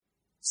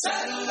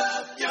Saddle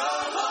up your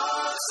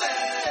horses.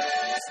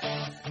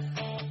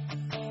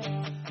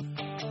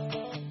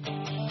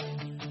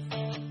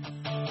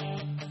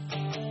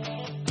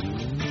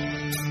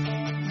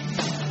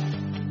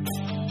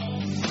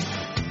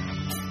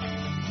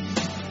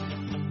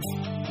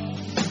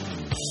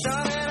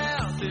 Started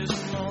out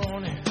this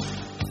morning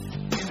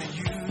in the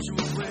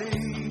usual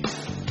way.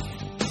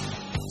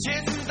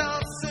 Chasing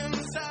thoughts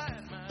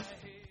inside my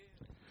head.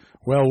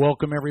 Well,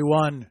 welcome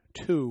everyone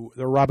to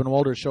the Robin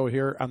Walter Show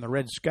here on the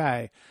Red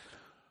Sky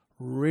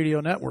Radio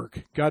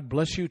Network. God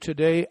bless you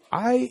today.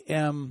 I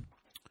am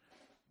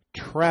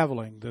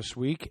traveling this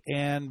week,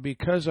 and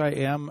because I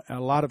am a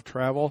lot of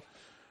travel,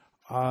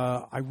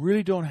 I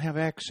really don't have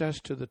access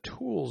to the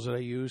tools that I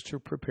use to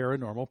prepare a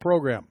normal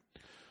program.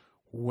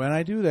 When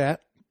I do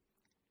that,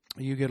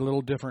 you get a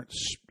little different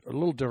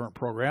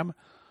program.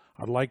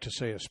 I'd like to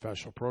say a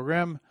special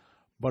program,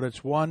 but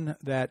it's one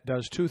that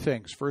does two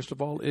things. First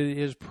of all, it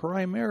is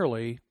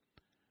primarily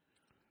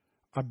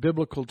a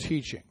biblical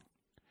teaching.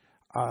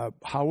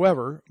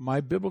 However, my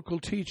biblical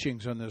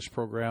teachings on this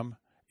program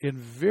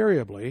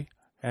invariably,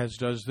 as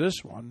does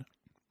this one,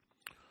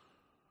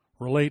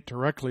 relate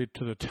directly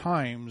to the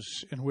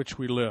times in which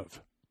we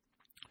live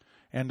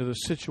and to the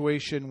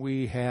situation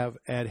we have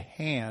at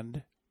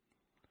hand,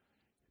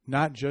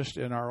 not just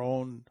in our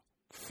own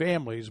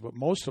families, but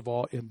most of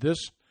all in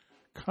this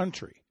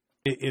country.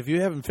 If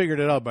you haven't figured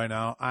it out by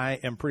now, I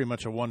am pretty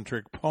much a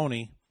one-trick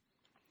pony.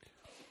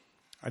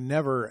 I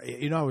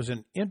was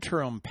an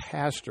interim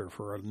pastor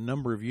for a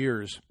number of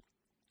years.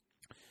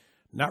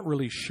 Not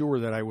really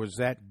sure that I was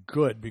that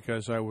good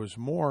because I was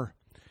more,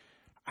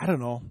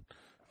 of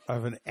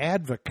an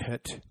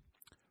advocate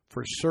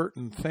for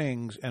certain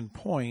things and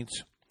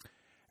points.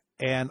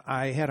 And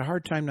I had a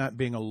hard time not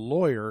being a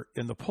lawyer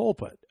in the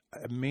pulpit,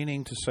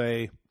 meaning to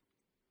say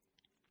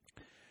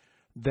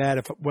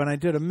that when I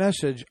did a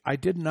message, I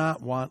did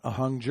not want a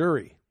hung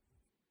jury.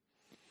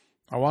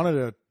 I wanted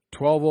a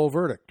 12-0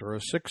 verdict or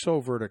a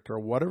 6-0 verdict or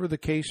whatever the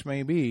case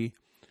may be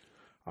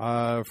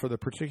for the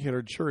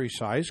particular jury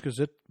size, because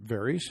it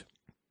varies.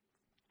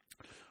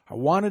 I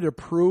wanted to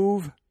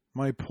prove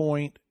my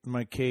point,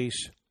 my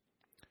case,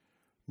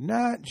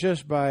 not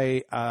just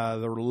by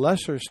the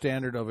lesser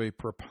standard of a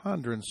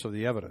preponderance of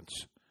the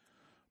evidence,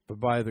 but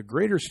by the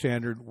greater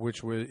standard,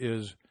 which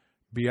is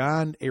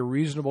beyond a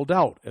reasonable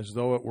doubt, as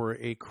though it were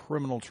a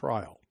criminal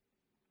trial.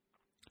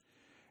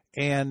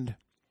 And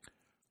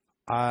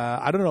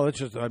I don't know,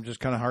 I'm just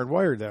kind of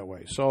hardwired that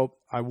way. So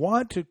I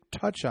want to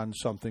touch on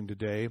something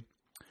today,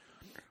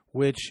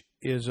 which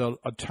is a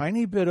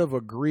tiny bit of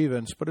a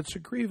grievance, but it's a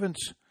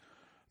grievance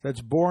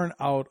that's born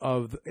out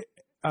of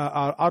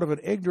an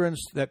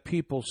ignorance that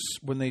people,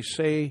 when they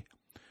say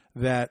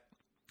that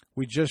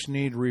we just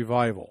need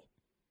revival.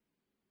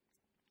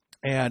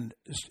 And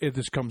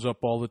this comes up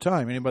all the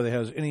time. Anybody that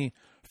has any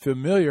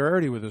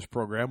familiarity with this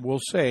program will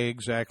say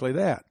exactly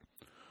that.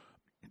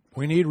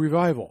 We need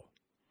revival.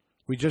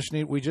 We just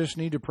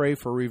need to pray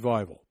for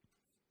revival.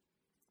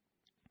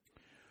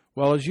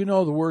 Well, as you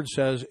know, the word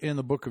says in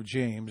the book of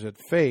James that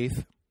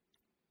faith,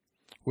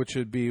 which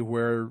would be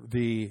where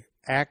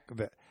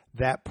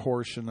that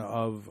portion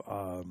of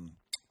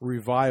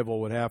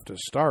revival would have to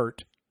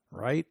start,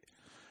 right?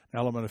 An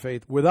element of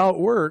faith without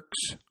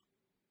works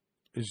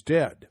is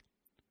dead.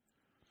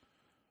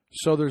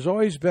 So there's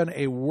always been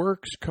a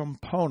works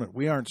component.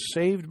 We aren't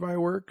saved by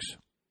works.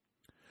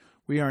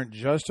 We aren't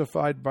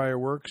justified by our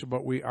works,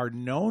 but we are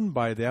known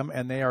by them,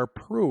 and they are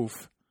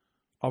proof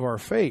of our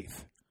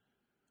faith.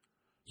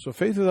 So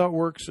faith without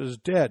works is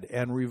dead,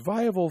 and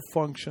revival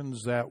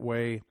functions that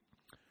way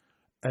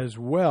as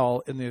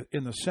well, in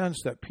the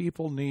sense that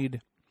people need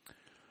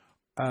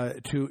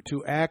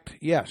to act.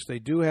 Yes, they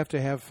do have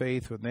to have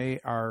faith when they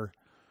are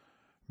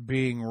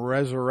being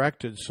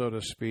resurrected, so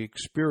to speak,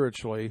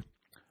 spiritually.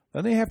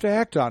 Then they have to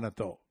act on it,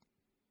 though.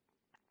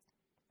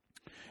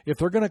 If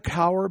they're going to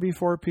cower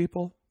before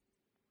people,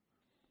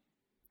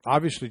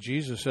 obviously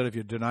Jesus said, if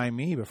you deny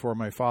me before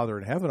my Father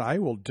in heaven, I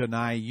will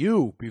deny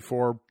you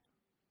before...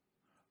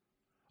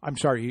 I'm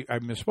sorry, I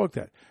misspoke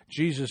that.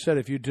 Jesus said,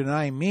 if you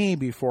deny me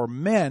before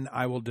men,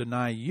 I will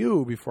deny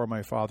you before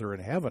my Father in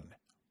heaven.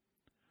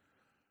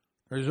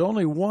 There's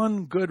only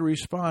one good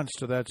response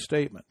to that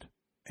statement,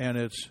 and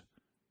it's,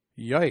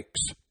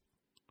 yikes.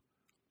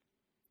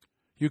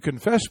 You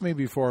confess me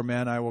before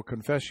men, I will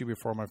confess you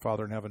before my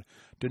Father in heaven.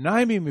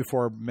 Deny me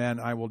before men,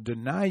 I will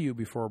deny you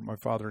before my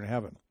Father in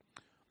heaven.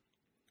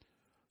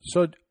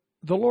 So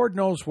the Lord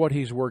knows what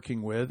he's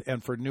working with,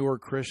 and for newer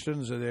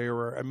Christians,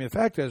 the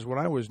fact is, when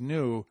I was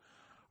new,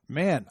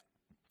 man,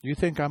 you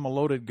think I'm a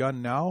loaded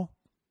gun now?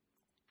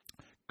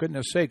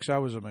 Goodness sakes, I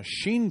was a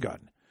machine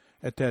gun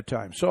at that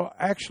time. So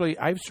actually,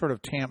 I've sort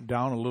of tamped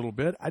down a little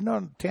bit. I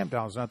know tamped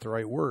down is not the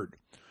right word.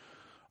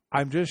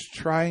 I'm just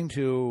trying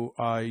to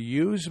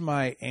use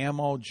my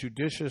ammo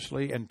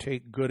judiciously and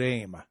take good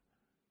aim.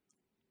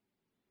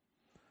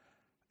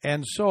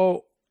 And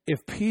so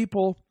if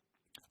people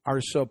are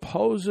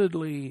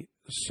supposedly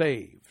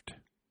saved,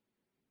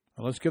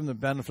 well, let's give them the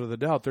benefit of the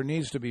doubt. There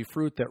needs to be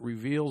fruit that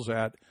reveals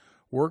that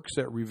works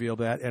that reveal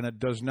that, and it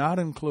does not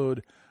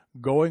include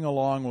going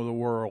along with the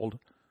world,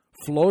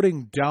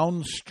 floating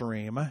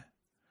downstream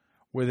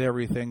with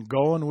everything,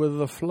 going with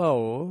the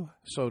flow,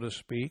 so to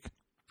speak,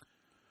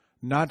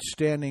 not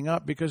standing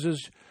up, because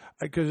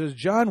as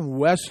John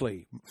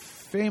Wesley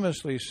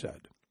famously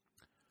said,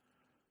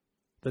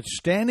 that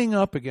standing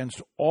up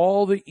against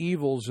all the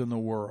evils in the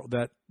world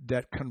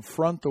that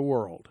confront the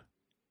world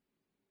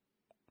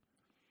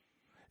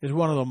is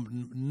one of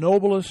the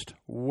noblest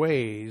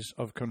ways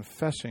of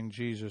confessing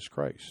Jesus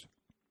Christ.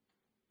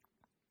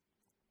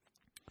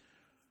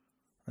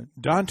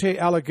 Dante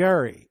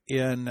Alighieri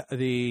in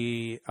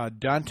the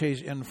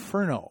Dante's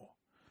Inferno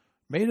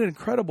made an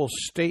incredible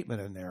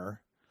statement in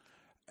there.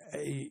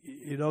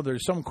 You know,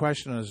 there's some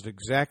question as to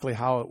exactly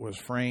how it was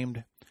framed.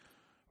 It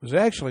was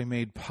actually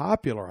made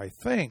popular, I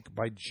think,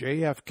 by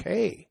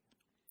JFK.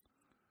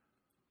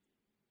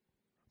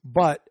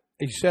 But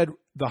he said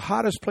the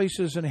hottest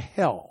places in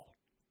hell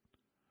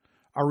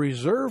are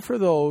reserved for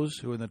those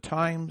who, in the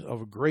times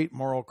of a great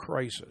moral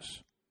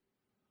crisis,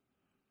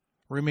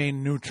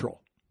 remain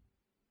neutral.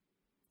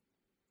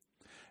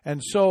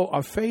 And so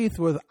a faith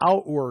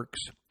without works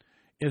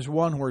is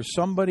one where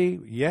somebody,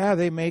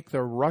 they make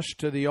the rush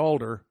to the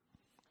altar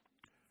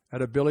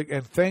at a Billy,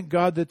 and thank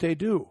God that they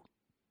do.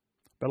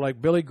 But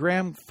like Billy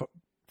Graham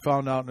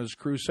found out in his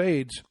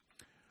crusades,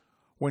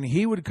 when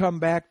he would come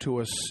back to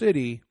a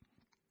city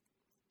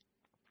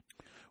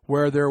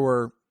where there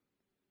were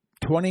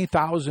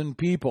 20,000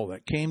 people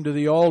that came to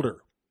the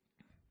altar,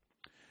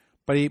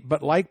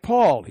 but like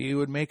Paul, he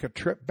would make a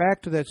trip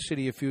back to that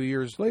city a few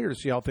years later to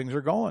see how things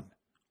are going.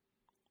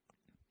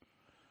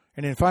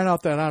 And then find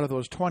out that out of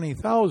those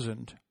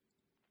 20,000,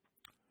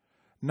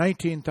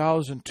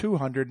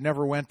 19,200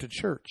 never went to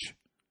church.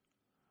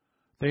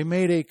 They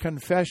made a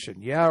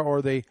confession,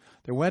 or they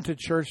went to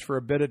church for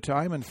a bit of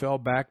time and fell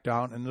back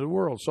down into the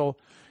world. So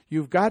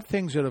you've got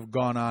things that have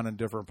gone on in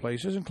different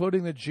places,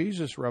 including the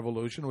Jesus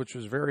Revolution, which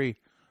was very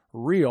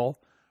real.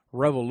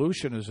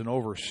 Revolution is an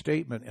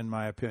overstatement, in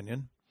my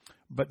opinion.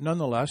 But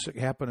nonetheless, it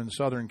happened in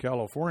Southern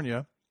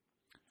California.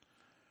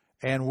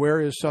 And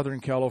where is Southern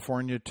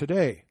California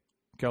today?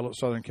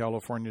 Southern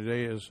California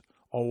today is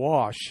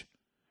awash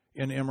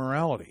in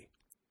immorality.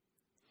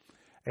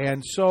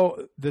 And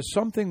so there's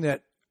something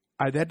that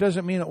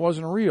doesn't mean it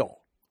wasn't real.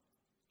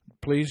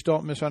 Please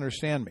don't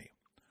misunderstand me.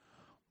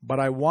 But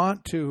I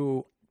want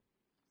to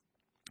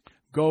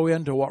go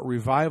into what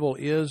revival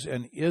is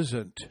and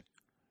isn't.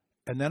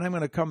 And then I'm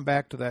going to come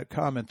back to that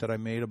comment that I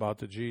made about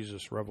the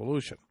Jesus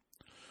Revolution.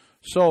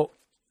 So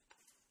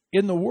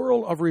in the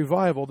world of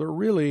revival,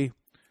 you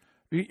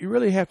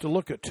really have to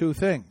look at two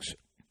things.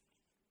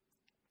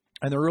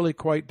 And they're really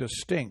quite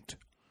distinct.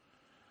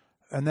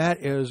 And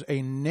that is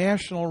a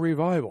national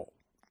revival.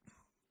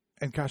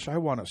 And gosh, I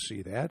want to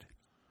see that.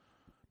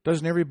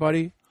 Doesn't every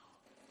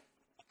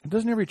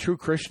true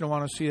Christian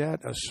want to see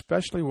that?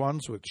 Especially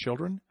ones with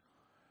children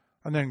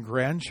and then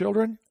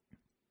grandchildren.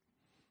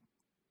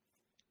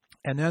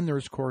 And then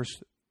there's, of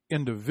course,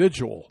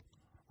 individual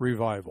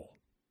revival.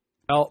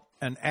 Well,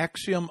 an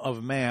axiom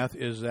of math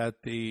is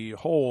that the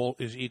whole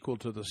is equal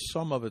to the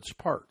sum of its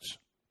parts.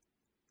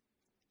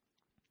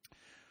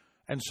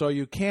 And so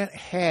you can't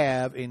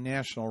have a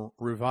national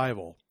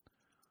revival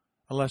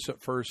unless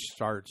it first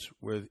starts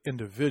with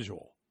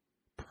individual,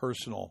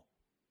 personal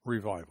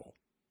revival.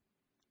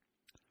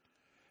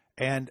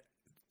 And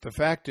the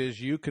fact is,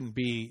 you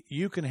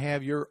can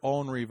have your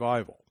own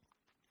revival.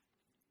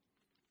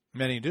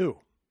 Many do.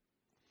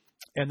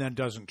 And that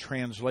doesn't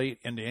translate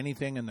into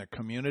anything in the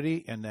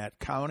community, in that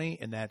county,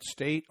 in that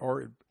state,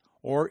 or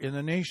in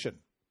the nation.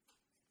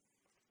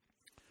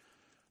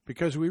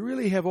 Because we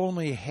really have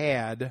only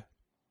had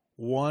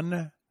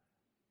one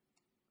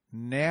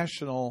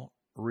national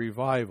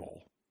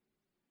revival.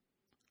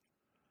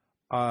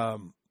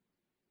 Well,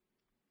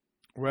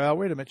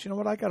 wait a minute. You know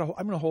what? I'm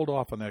going to hold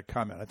off on that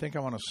comment. I think I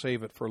want to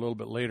save it for a little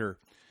bit later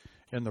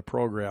in the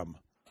program,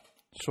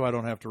 so I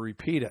don't have to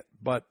repeat it.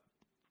 But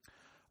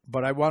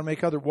I want to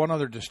make one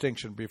other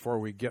distinction before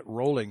we get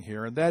rolling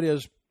here, and that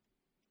is,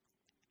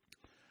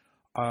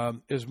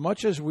 as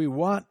much as we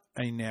want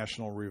a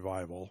national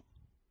revival,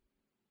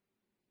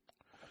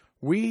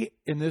 we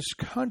in this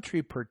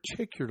country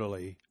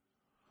particularly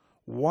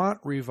want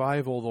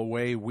revival the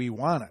way we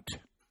want it.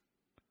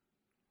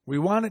 We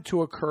want it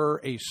to occur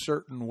a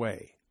certain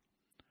way,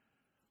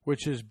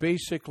 which is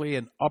basically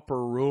an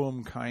upper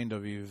room kind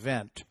of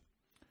event,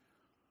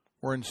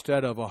 where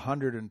instead of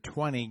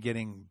 120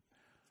 getting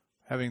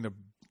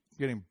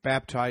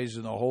baptized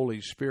in the Holy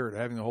Spirit,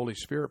 having the Holy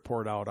Spirit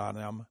poured out on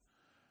them,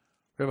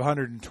 we have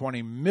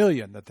 120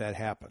 million that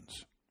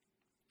happens.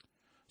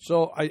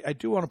 So I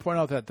do want to point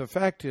out that the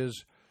fact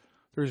is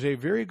there's a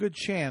very good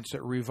chance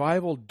that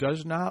revival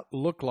does not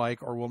look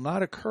like or will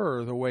not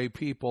occur the way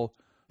people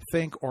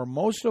think, or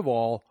most of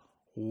all,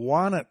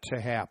 want it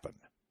to happen,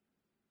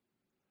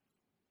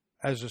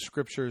 as the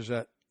scriptures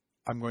that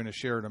I'm going to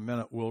share in a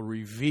minute will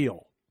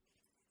reveal.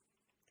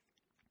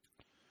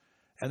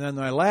 And then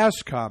my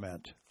last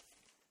comment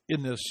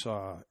in this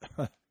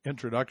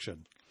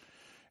introduction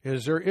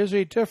is there is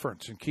a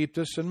difference, and keep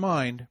this in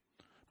mind,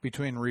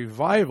 between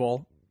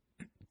revival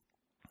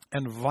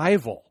and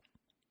vival.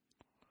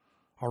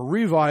 A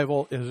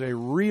revival is a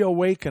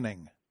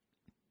reawakening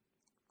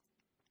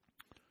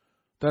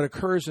that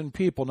occurs in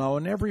people. Now,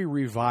 in every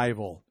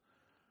revival,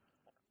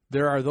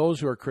 there are those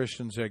who are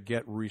Christians that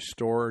get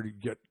restored,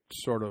 get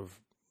sort of,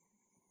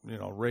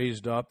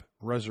 raised up,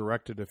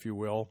 resurrected, if you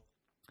will.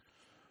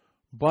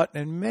 But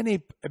in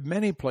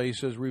many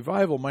places,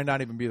 revival might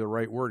not even be the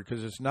right word,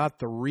 because it's not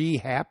the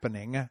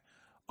re-happening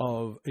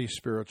of a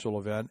spiritual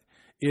event.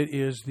 It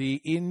is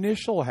the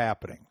initial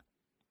happening.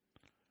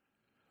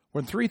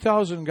 When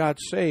 3,000 got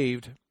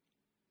saved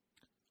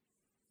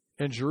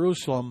in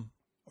Jerusalem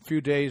a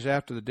few days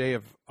after the day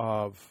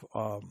of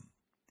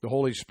the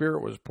Holy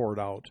Spirit was poured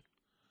out,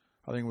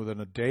 I think within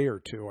a day or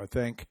two,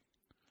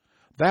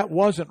 that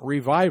wasn't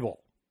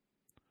revival.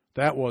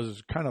 That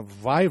was kind of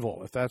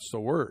vival, if that's the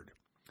word.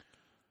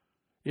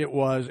 It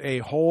was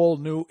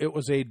it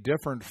was a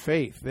different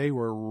faith. They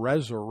were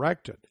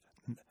resurrected,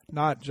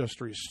 not just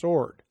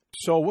restored.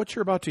 So what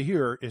you're about to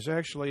hear is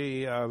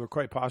actually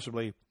quite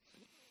possibly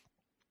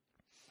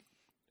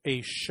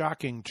a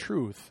shocking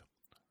truth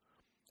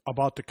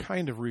about the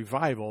kind of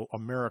revival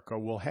America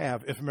will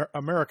have, if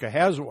America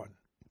has one.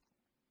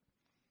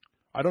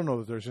 I don't know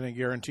that there's any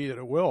guarantee that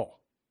it will,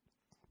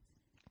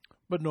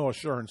 but no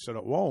assurance that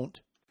it won't.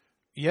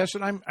 Yes,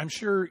 and I'm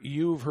sure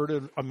you've heard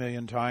it a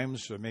million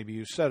times, or maybe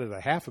you said it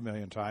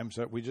 500,000 times,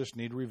 that we just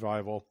need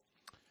revival.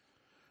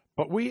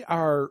 But we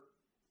are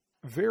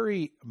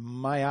very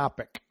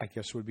myopic, I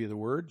guess would be the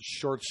word,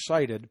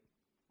 short-sighted,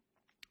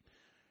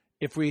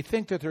 if we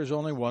think that there's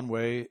only one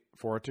way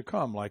for it to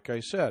come, like I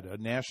said, a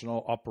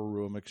national upper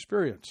room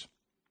experience.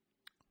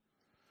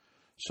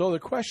 So the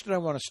question I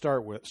want to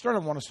start with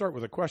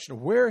a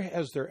question: where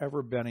has there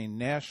ever been a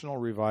national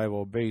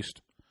revival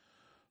based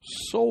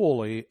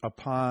solely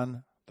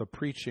upon the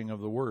preaching of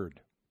the word?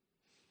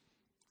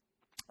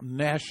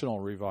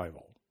 National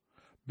revival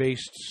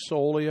based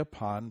solely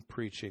upon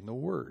preaching the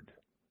word.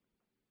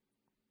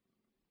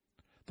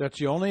 That's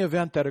the only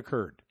event that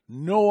occurred.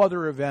 No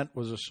other event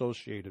was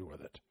associated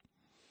with it.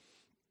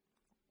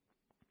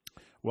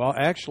 Well,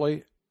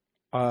 actually,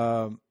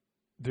 the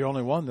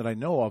only one that I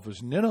know of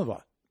is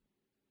Nineveh.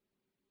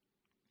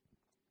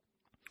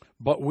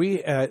 But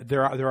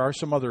there are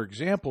some other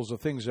examples of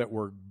things that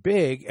were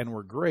big and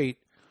were great.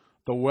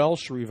 The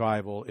Welsh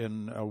revival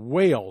in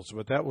Wales,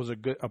 but that was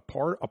a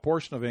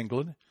portion of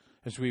England,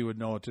 as we would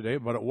know it today.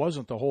 But it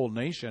wasn't the whole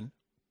nation.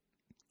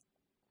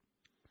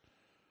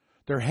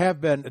 There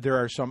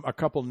are a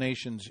couple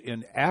nations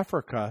in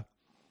Africa,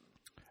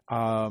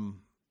 and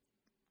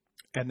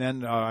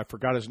then I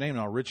forgot his name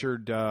now.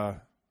 Reinhard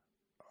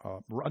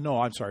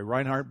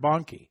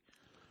Bonnke.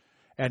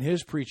 And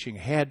his preaching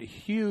had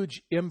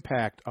huge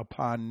impact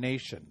upon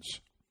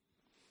nations.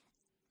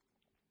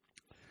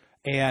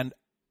 And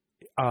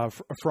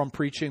from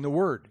preaching the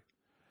word.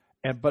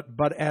 But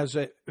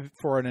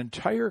for an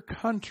entire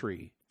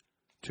country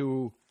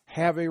to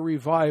have a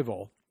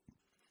revival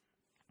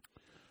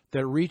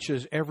that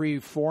reaches every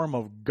form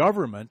of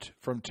government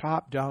from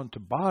top down to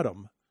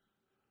bottom,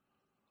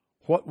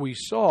 what we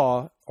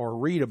saw or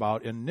read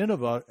about in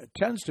Nineveh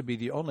tends to be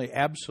the only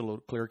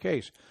absolute clear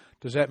case.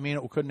 Does that mean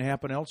it couldn't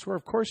happen elsewhere?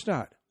 Of course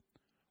not.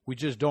 We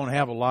just don't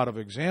have a lot of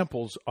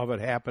examples of it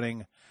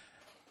happening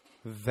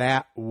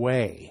that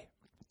way.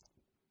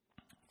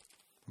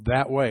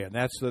 That way, and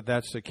that's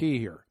the key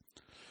here.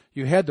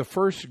 You had the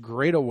first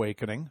Great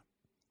Awakening,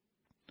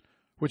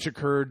 which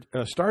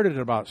started in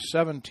about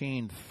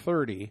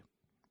 1730,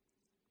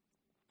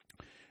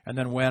 and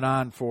then went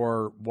on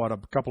for a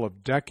couple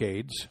of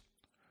decades,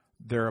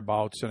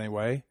 thereabouts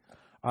anyway.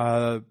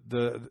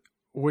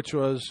 Which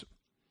was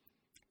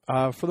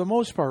for the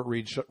most part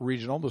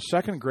regional. The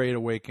Second Great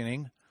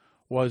Awakening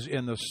was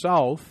in the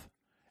South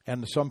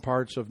and some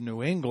parts of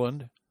New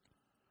England,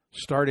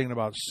 starting in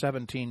about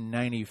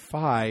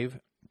 1795,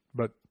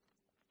 but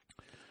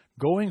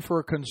going for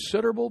a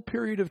considerable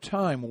period of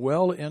time,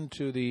 well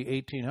into the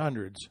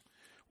 1800s,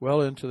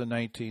 well into the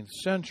 19th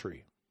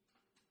century.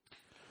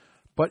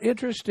 But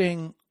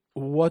interesting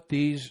what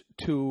these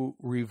two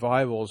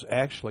revivals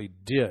actually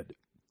did.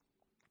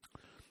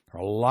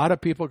 A lot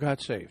of people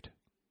got saved.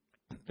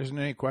 There isn't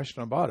any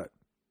question about it.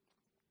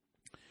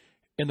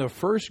 In the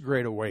First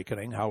Great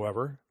Awakening,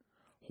 however,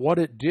 what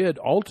it did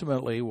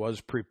ultimately was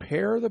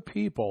prepare the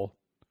people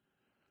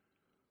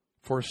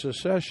for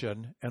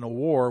secession and a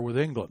war with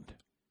England.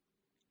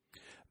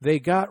 They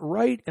got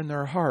right in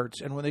their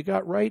hearts, and when they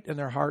got right in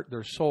their heart,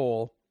 their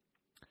soul,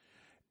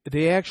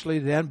 they actually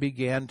then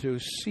began to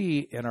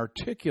see and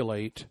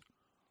articulate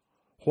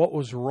what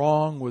was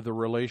wrong with the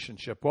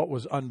relationship, what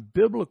was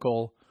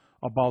unbiblical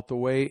about the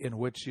way in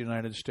which the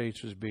United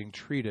States was being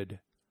treated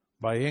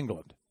by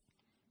England.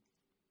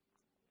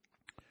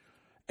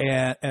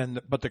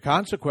 But the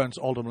consequence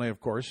ultimately, of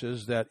course,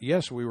 is that,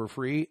 yes, we were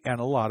free and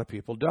a lot of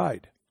people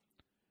died.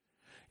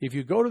 If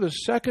you go to the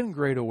Second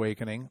Great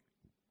Awakening,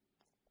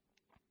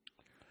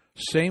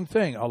 same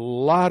thing. A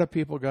lot of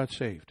people got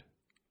saved.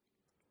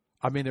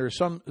 I mean,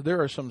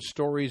 there are some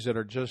stories that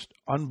are just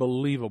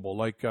unbelievable.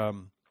 Like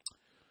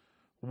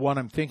one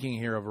I'm thinking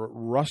here of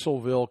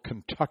Russellville,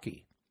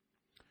 Kentucky,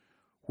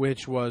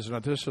 which was, now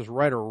this is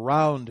right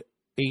around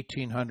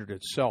 1800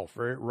 itself,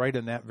 right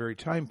in that very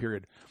time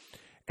period.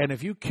 And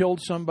if you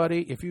killed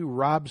somebody, if you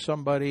robbed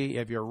somebody,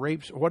 if you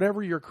raped,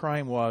 whatever your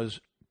crime was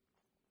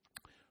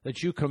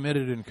that you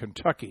committed in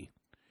Kentucky,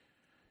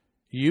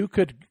 you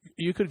could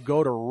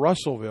go to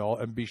Russellville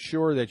and be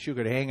sure that you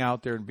could hang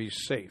out there and be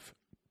safe.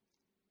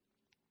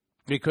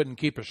 They couldn't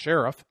keep a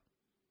sheriff.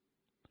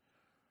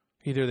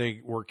 Either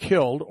they were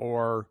killed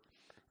or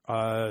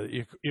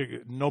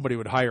nobody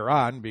would hire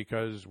on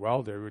because,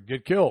 well, they would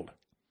get killed.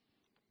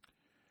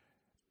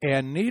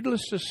 And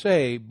needless to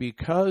say,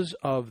 because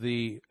of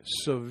the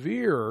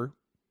severe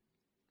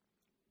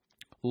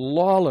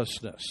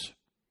lawlessness,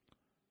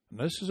 and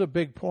this is a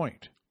big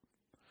point,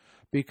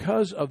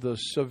 because of the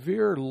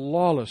severe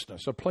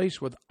lawlessness, a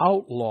place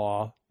without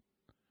law,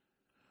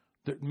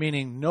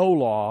 meaning no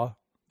law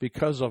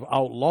because of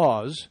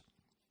outlaws,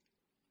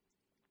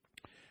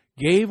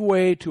 gave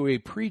way to a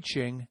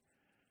preaching,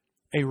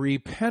 a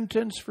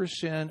repentance for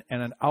sin,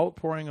 and an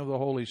outpouring of the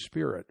Holy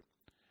Spirit.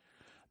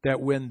 That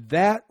when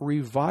that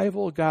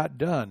revival got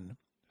done,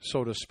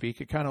 so to speak,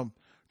 it kind of,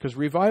 because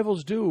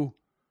revivals do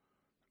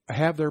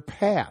have their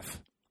path,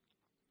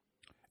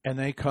 and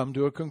they come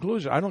to a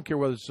conclusion. I don't care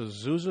whether it's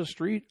Azusa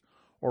Street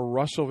or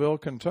Russellville,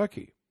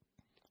 Kentucky.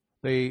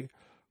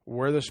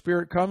 Where the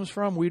Spirit comes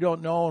from, we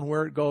don't know, and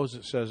where it goes,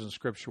 it says in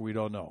Scripture, we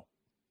don't know.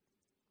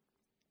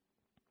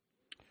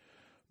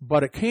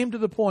 But it came to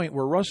the point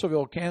where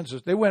Russellville,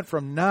 Kansas, they went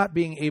from not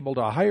being able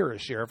to hire a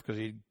sheriff because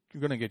you're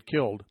going to get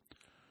killed,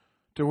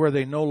 to where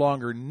they no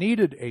longer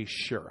needed a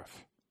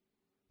sheriff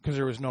because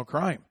there was no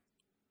crime.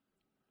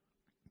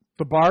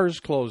 The bars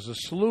closed. The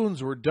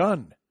saloons were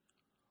done.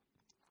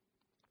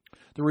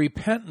 The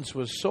repentance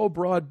was so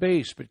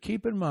broad-based, but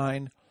keep in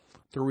mind,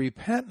 the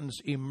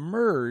repentance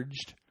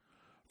emerged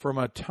from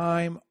a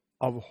time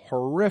of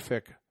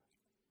horrific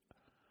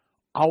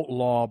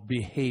outlaw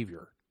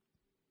behavior.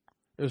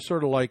 It was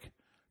sort of like,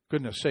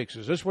 goodness sakes,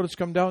 is this what it's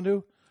come down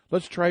to?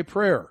 Let's try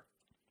prayer.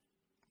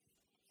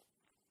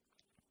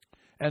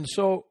 And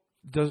so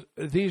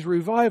these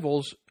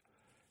revivals,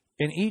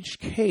 in each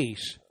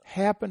case,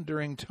 happened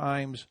during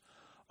times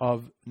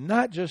of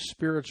not just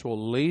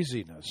spiritual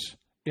laziness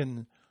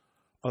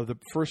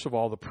first of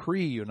all, the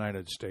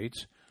pre-United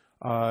States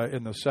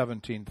in the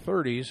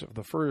 1730s,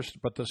 the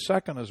first, but the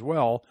second as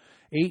well,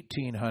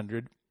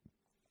 1800,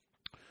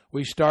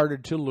 we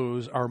started to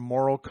lose our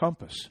moral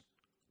compass.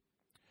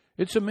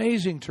 It's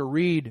amazing to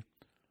read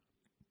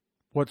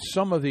what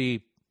some of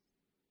the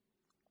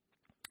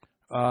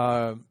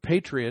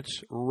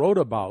patriots wrote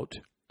about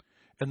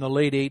in the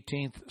late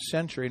 18th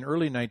century and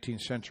early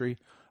 19th century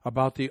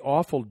about the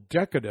awful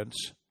decadence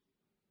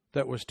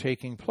that was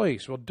taking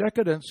place. Well,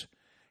 decadence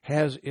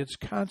has its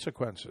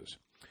consequences.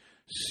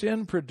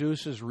 Sin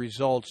produces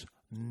results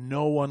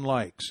no one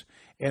likes.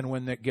 And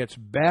when that gets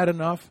bad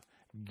enough,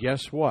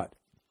 guess what?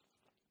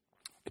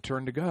 They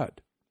turn to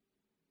God.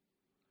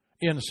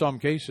 In some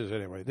cases,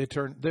 anyway,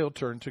 they'll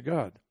turn to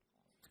God.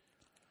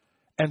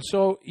 And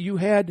so you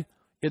had,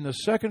 in the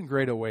Second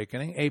Great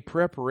Awakening, a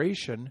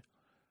preparation,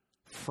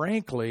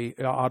 frankly,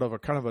 out of a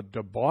kind of a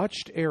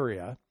debauched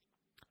area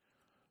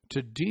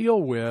to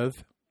deal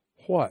with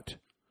what?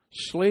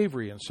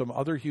 Slavery and some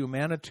other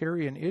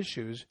humanitarian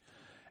issues.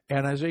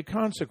 And as a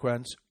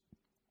consequence,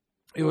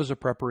 it was a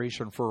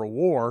preparation for a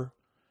war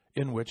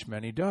in which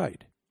many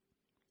died.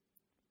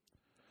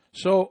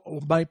 So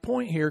my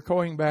point here,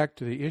 going back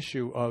to the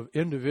issue of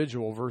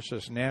individual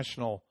versus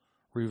national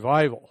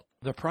revival,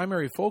 the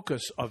primary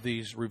focus of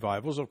these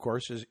revivals, of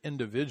course, is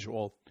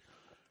individual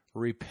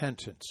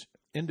repentance,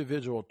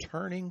 individual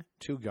turning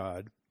to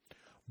God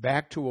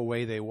back to a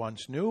way they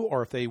once knew,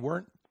 or if they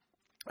weren't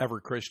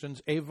ever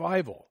Christians, a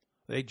revival.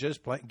 They just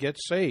get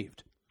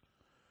saved.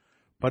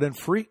 But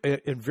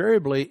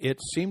invariably, it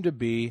seemed to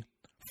be,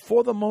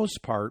 for the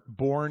most part,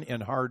 born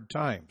in hard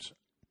times.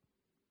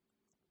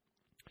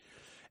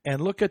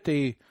 And look at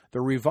the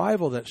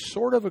revival that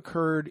sort of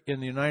occurred in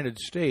the United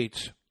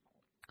States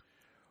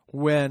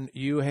when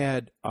you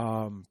had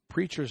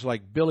preachers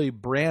like Billy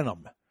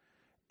Branham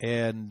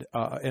and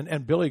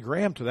Billy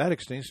Graham, to that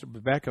extent,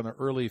 back in the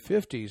early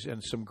 50s,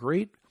 and some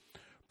great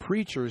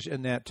preachers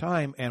in that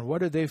time. And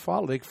what did they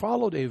follow? They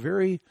followed a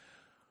very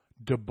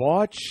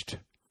debauched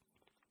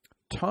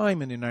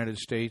time in the United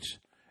States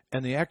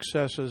and the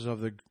excesses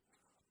of the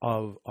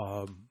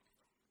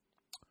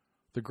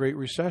Great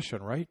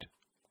Recession, right?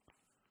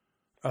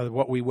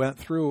 What we went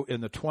through in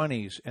the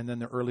 20s and then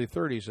the early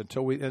 30s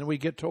until we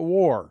get to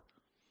war.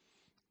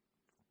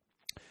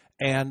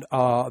 And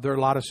there are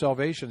a lot of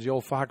salvations. The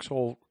old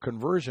foxhole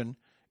conversion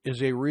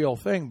is a real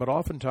thing, but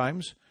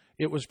oftentimes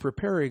it was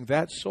preparing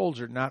that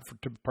soldier not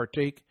to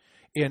partake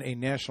in a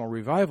national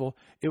revival.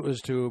 It was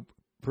to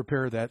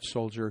prepare that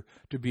soldier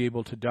to be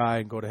able to die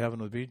and go to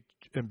heaven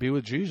and be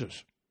with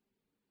Jesus.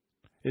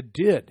 It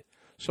did.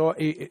 So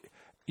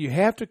you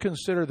have to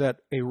consider that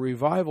a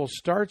revival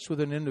starts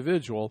with an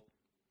individual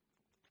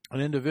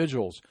on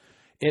individuals.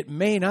 It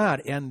may not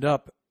end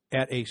up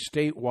at a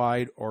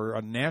statewide or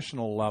a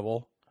national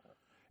level.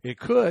 It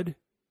could,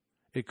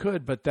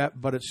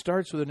 but it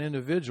starts with an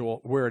individual.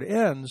 Where it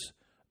ends,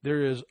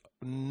 there is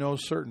no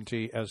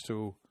certainty as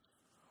to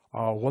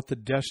what the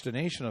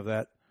destination of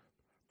that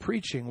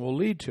preaching will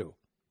lead to.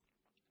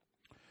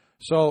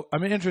 So, I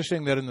mean,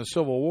 interesting that in the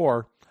Civil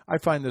War, I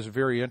find this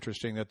very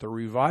interesting, that the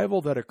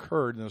revival that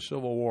occurred in the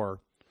Civil War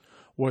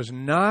was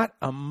not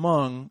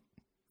among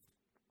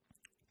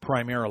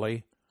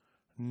primarily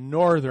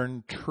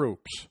Northern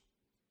troops.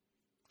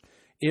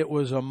 It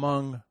was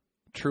among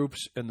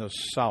troops in the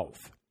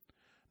South.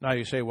 Now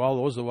you say, well,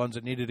 those are the ones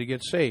that needed to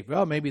get saved.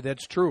 Well, maybe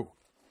that's true.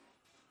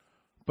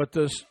 But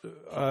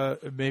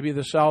maybe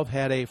the South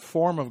had a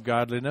form of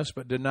godliness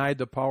but denied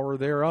the power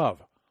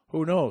thereof.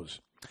 Who knows?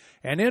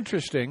 And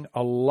interesting,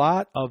 a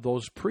lot of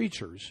those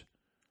preachers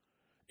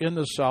in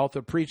the South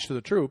that preached to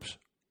the troops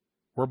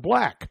were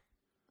black.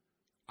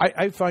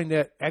 I find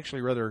that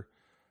actually rather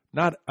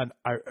not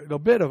a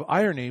bit of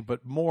irony,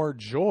 but more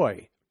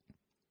joy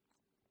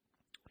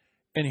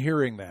in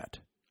hearing that.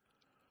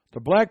 The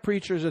black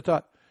preachers that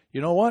thought,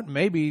 you know what,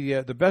 maybe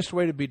the best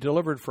way to be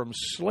delivered from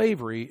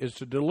slavery is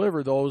to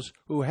deliver those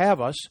who have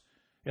us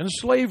in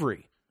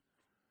slavery.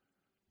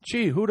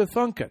 Gee, who'd have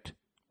thunk it?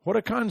 What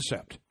a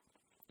concept.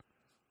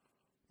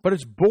 But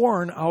it's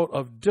born out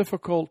of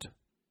difficult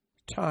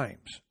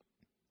times.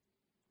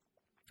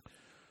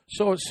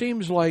 So it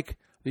seems like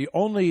the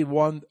only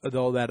one,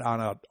 though, that on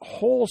a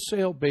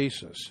wholesale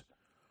basis,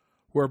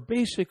 where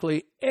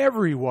basically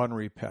everyone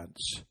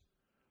repents,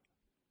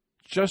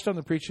 just on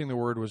the preaching of the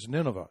word, was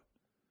Nineveh.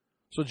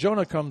 So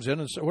Jonah comes in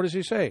and what does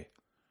he say?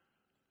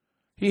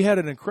 He had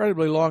an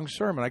incredibly long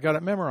sermon. I got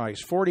it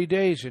memorized. 40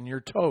 days and you're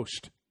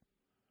toast.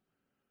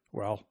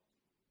 Well,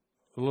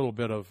 a little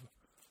bit of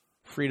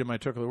freedom I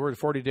took of the word.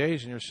 40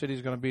 days and your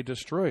city's going to be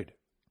destroyed.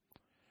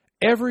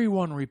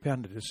 Everyone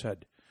repented, it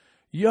said.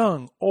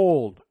 Young,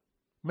 old,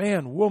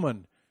 man,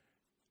 woman,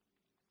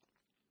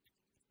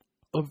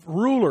 of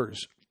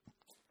rulers,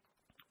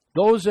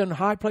 those in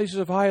high places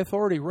of high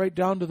authority, right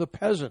down to the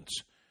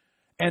peasants,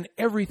 and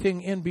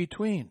everything in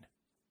between.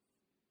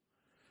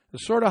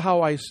 It's sort of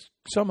how I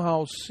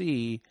somehow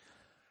see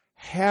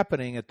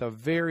happening at the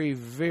very,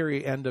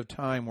 very end of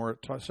time, where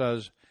it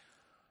says,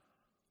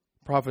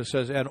 prophet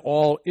says, and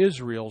all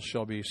Israel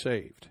shall be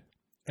saved.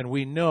 And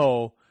we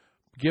know,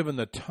 given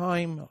the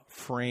time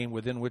frame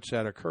within which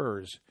that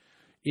occurs,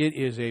 it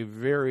is a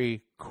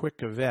very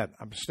quick event.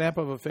 A snap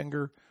of a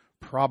finger,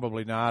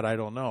 probably not, I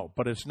don't know.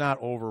 But it's not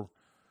over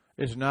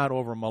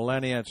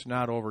millennia, it's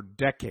not over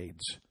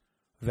decades,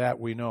 that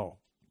we know.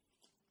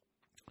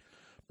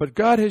 But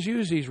God has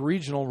used these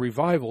regional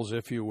revivals,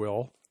 if you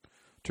will,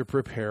 to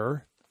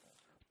prepare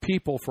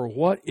people for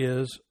what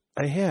is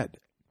ahead.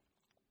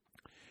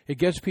 It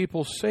gets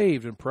people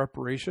saved in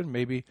preparation,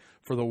 maybe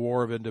for the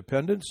War of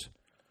Independence.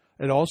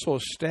 It also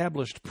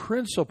established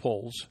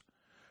principles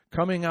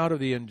coming out of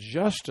the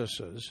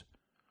injustices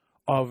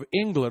of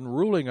England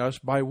ruling us,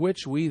 by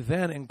which we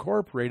then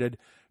incorporated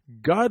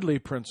godly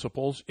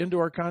principles into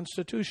our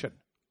Constitution.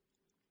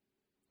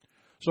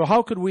 So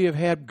how could we have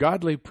had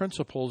godly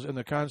principles in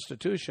the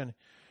Constitution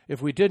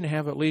if we didn't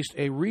have at least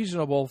a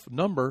reasonable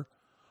number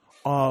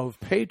of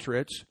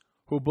patriots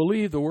who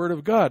believe the Word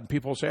of God?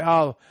 People say,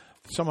 oh,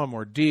 some of them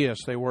were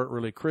deists, they weren't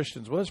really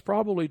Christians. Well, that's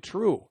probably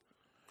true.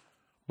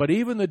 But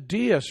even the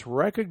deists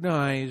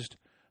recognized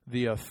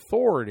the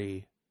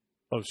authority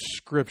of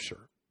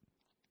Scripture.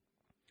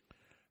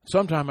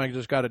 Sometime I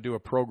just got to do a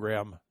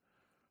program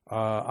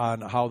on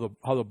how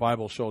the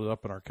Bible showed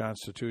up in our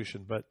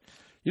Constitution. But,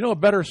 you know, a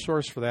better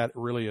source for that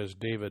really is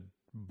David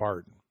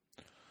Barton.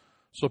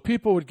 So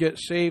people would get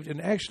saved,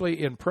 and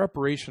actually in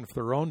preparation for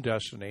their own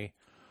destiny,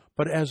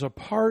 but as a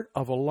part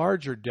of a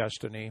larger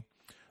destiny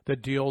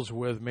that deals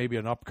with maybe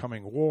an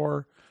upcoming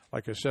war,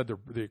 like I said,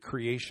 the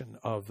creation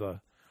of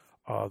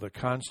the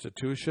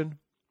Constitution.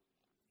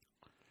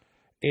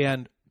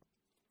 And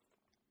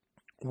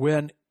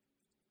when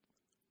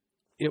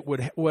it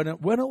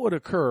would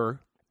occur,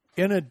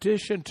 in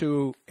addition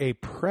to a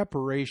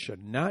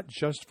preparation, not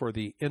just for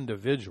the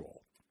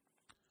individual,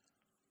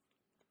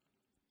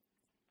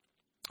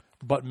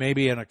 but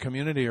maybe in a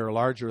community or a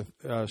larger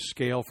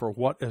scale for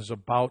what is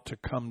about to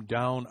come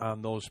down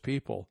on those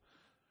people,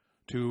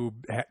 to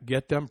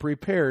get them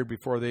prepared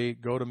before they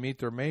go to meet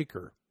their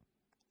Maker.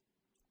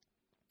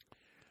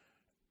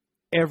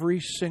 Every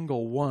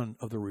single one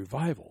of the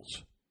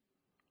revivals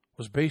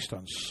was based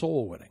on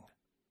soul winning.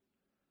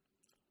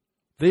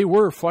 They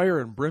were fire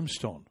and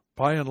brimstone,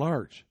 by and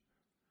large.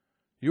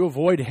 You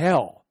avoid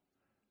hell.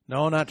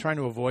 No, not trying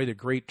to avoid a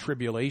great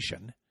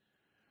tribulation,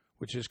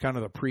 which is kind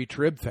of the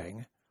pre-trib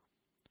thing,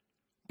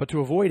 but to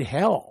avoid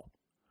hell.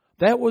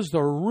 That was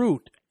the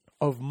root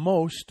of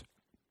most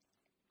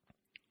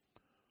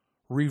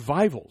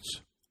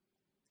revivals,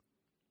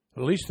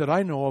 at least that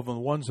I know of, and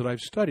the ones that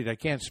I've studied. I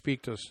can't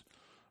speak to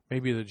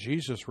maybe the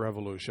Jesus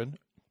Revolution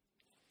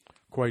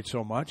quite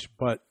so much,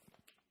 but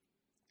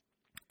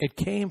it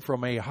came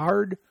from a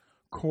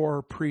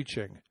hardcore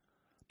preaching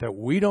that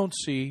we don't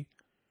see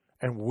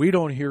And we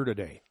don't hear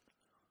today.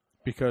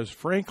 Because,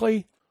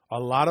 frankly, a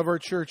lot of our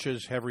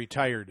churches have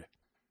retired.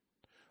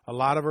 A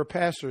lot of our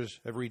pastors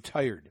have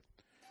retired.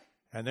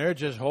 And they're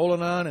just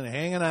holding on and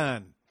hanging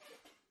on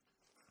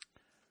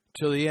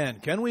till the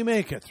end. Can we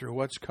make it through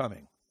what's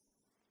coming?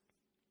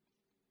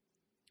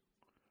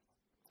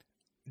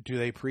 Do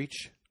they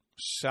preach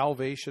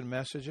salvation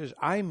messages?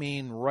 I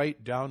mean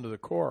right down to the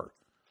core.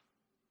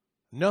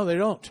 No, they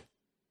don't.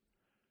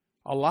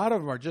 A lot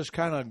of them are just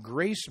kind of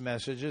grace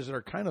messages that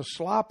are kind of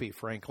sloppy,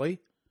 frankly.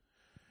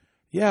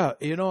 Yeah,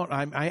 you know,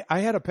 I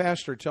had a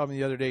pastor tell me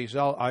the other day,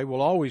 I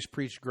will always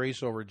preach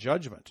grace over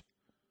judgment.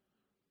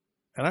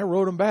 And I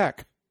wrote him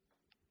back.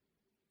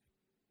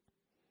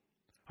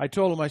 I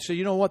told him, I said,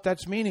 you know what,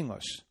 that's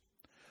meaningless.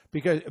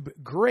 Because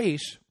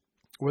grace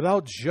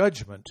without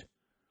judgment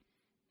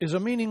is a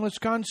meaningless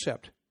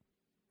concept.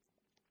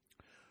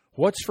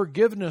 What's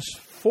forgiveness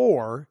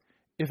for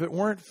if it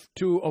weren't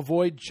to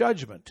avoid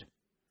judgment?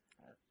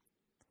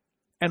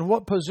 And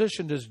what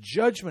position does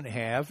judgment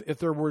have if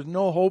there was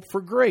no hope for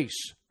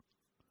grace?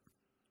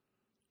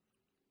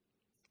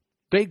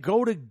 They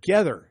go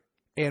together,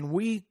 and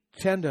we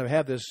tend to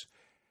have this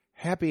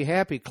happy,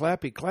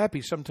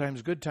 clappy,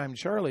 sometimes good time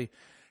Charlie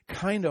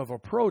kind of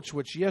approach,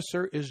 which, yes,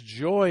 there is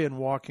joy in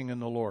walking in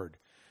the Lord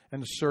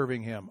and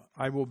serving Him.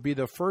 I will be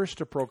the first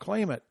to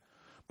proclaim it,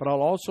 but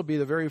I'll also be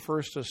the very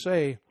first to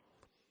say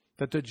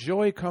that the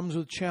joy comes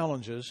with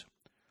challenges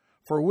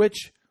for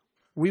which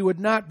we would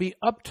not be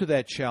up to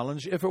that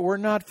challenge if it were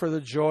not for the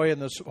joy and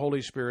the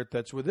Holy Spirit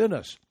that's within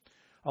us.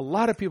 A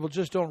lot of people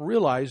just don't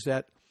realize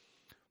that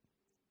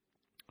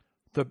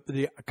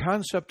the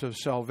concept of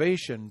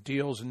salvation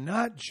deals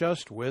not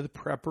just with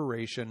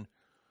preparation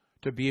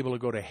to be able to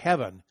go to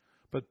heaven,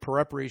 but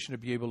preparation to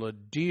be able to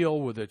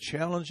deal with the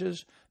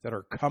challenges that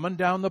are coming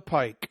down the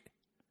pike,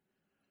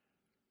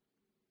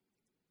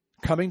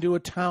 coming to a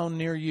town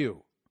near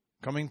you,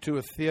 coming to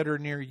a theater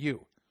near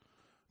you,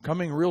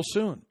 coming real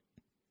soon.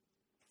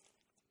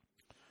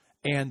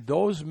 And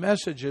those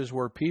messages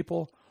where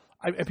people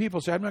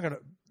say, I'm not going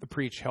to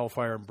preach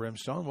hellfire and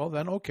brimstone. Well,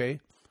 then, okay.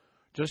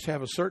 Just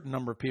have a certain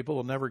number of people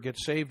will never get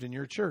saved in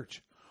your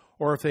church.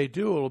 Or if they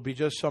do, it'll be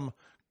just some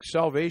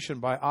salvation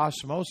by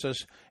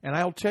osmosis. And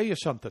I'll tell you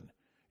something.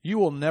 You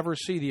will never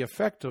see the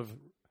effect of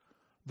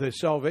the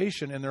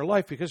salvation in their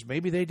life because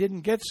maybe they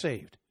didn't get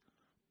saved.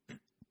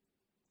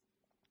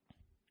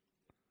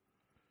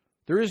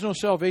 There is no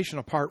salvation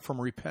apart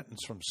from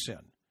repentance from sin.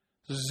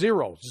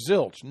 Zero,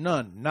 zilch,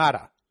 none,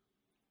 nada.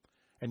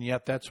 And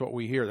yet that's what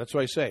we hear. That's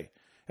what I say.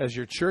 Has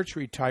your church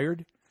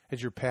retired?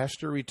 Has your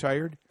pastor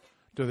retired?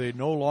 Do they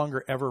no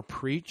longer ever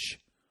preach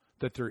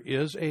that there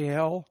is a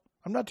hell?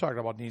 I'm not talking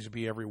about it needs to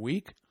be every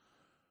week.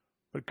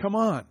 But come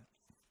on.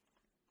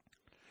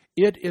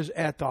 It is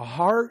at the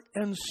heart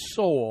and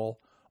soul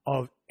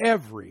of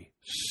every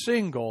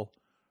single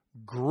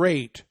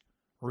great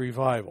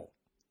revival.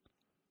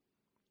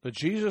 The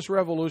Jesus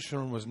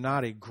Revolution was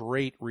not a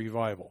great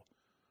revival.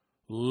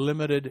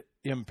 Limited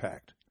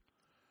impact.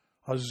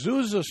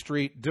 Azusa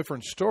Street,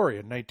 different story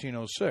in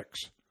 1906.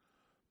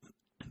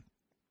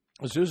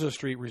 Azusa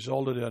Street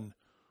resulted in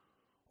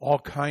all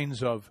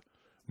kinds of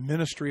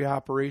ministry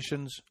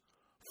operations,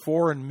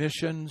 foreign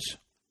missions.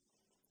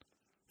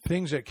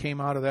 Things that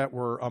came out of that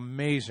were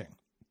amazing.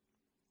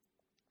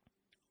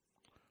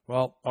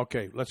 Well,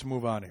 okay, let's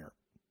move on here.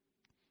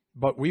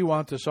 But we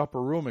want this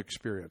upper room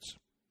experience.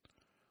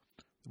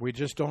 We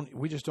just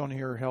don't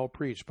hear hell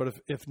preached. But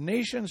if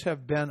nations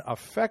have been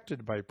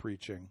affected by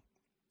preaching,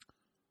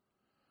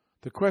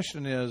 the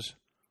question is,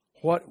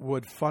 what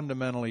would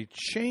fundamentally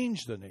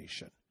change the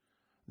nation?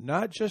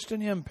 Not just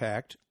an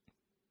impact,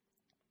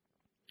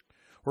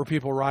 where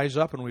people rise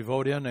up and we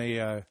vote in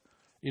a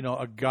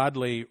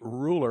godly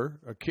ruler,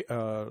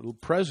 a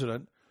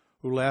president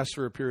who lasts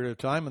for a period of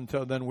time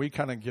until then we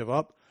kind of give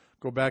up,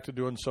 go back to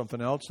doing something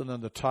else, and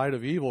then the tide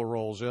of evil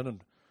rolls in,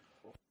 and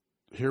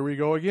here we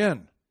go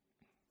again.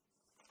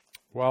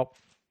 Well,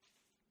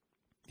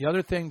 the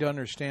other thing to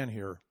understand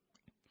here,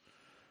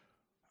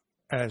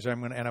 as I'm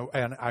going to,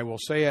 and I will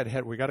say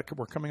ahead,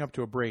 we're coming up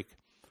to a break.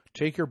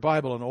 Take your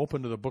Bible and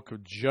open to the book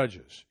of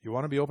Judges. You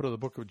want to be open to the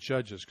book of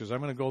Judges because I'm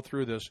going to go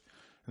through this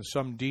in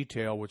some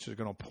detail, which is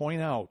going to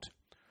point out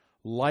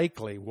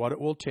likely what it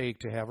will take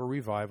to have a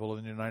revival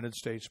in the United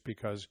States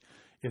because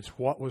it's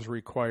what was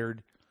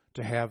required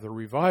to have the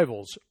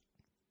revivals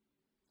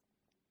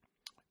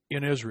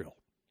in Israel.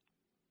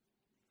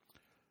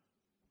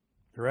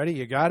 You ready?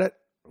 You got it?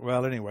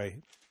 Well, anyway,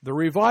 the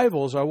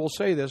revivals, I will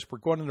say this, we're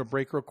going into a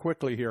break real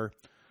quickly here,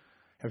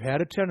 have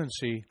had a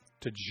tendency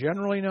to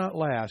generally not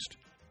last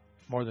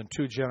more than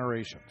 2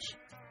 generations.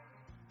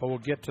 But we'll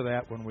get to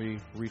that when we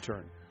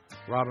return.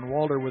 Robin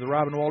Walder with the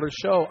Robin Walder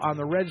Show on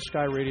the Red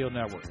Sky Radio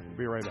Network. We'll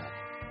be right back.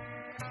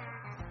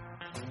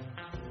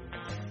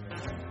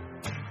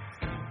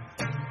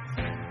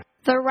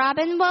 The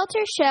Robin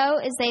Walter Show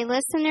is a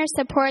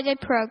listener-supported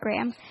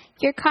program.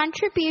 Your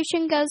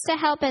contribution goes to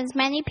help as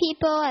many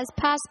people as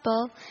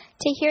possible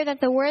to hear that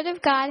the Word of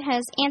God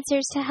has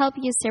answers to help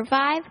you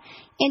survive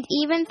and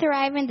even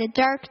thrive in the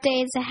dark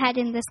days ahead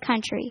in this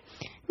country.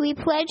 We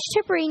pledge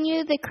to bring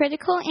you the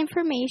critical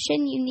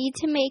information you need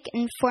to make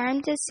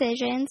informed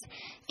decisions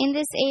in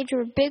this age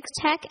where big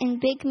tech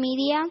and big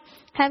media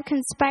have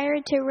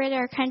conspired to rid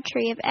our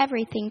country of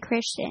everything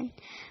Christian.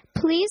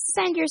 Please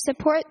send your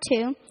support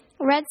to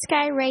Red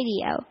Sky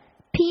Radio,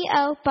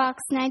 P.O.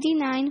 Box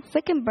 99,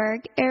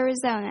 Wickenburg,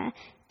 Arizona,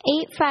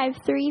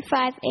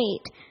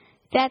 85358.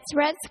 That's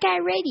Red Sky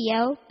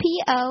Radio,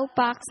 P.O.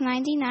 Box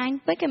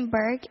 99,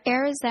 Wickenburg,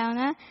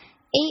 Arizona,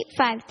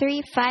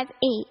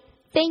 85358.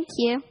 Thank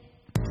you.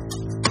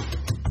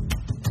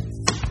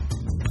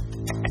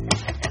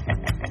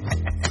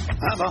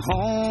 I've a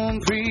home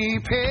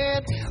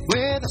prepared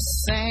where the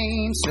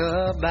saints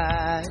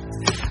abide,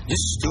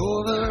 just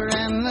over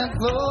in the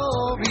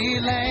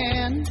glory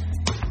land.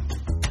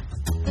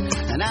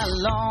 And I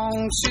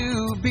long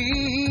to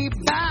be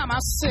by my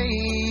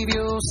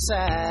Savior's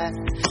side,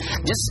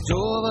 just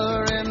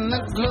over in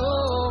the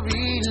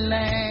glory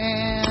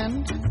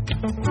land.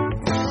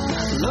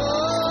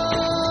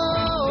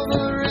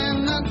 Over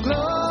in the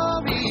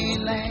glory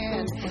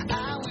land,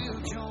 I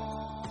will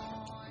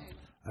join.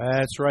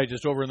 That's right,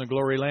 just over in the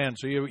glory land.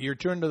 So you're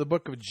turned to the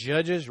book of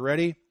Judges.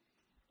 Ready?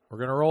 We're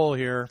going to roll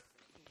here.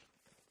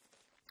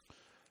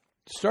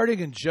 Starting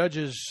in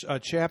Judges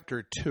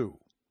chapter 2.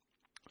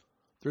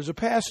 There's a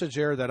passage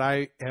there that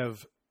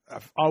I've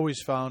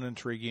always found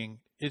intriguing.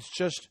 It's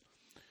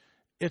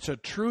a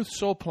truth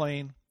so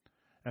plain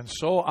and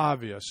so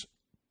obvious,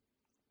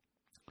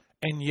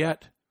 and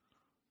yet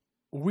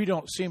we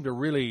don't seem to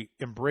really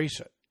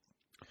embrace it.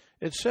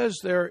 It says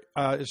there,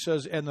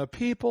 and the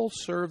people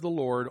served the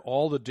Lord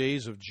all the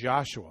days of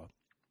Joshua,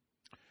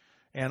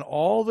 and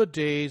all the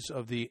days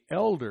of the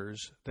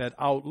elders that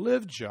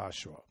outlived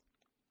Joshua,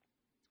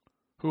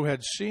 who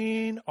had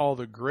seen all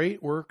the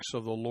great works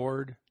of the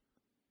Lord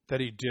that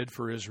he did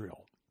for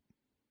Israel.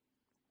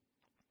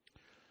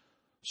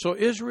 So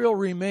Israel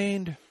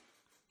remained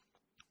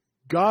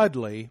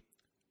godly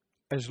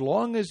as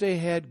long as they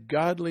had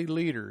godly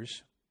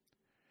leaders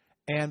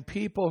and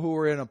people who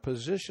were in a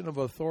position of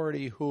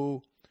authority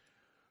who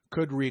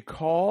could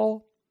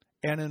recall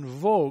and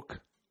invoke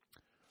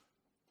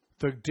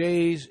the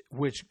days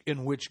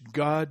in which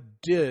God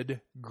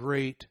did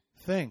great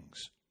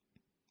things.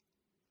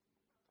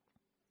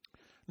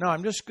 Now,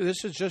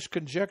 this is just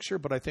conjecture,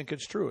 but I think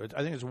it's true.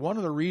 I think it's one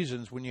of the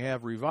reasons when you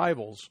have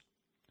revivals,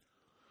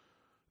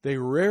 they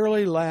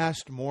rarely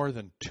last more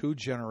than 2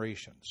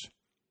 generations.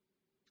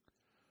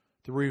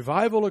 The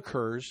revival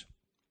occurs,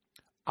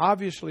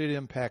 obviously it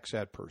impacts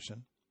that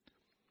person.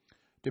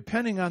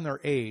 Depending on their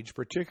age,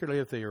 particularly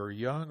if they are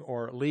young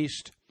or at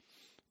least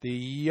the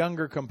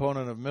younger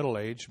component of middle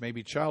age,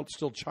 maybe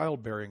still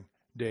childbearing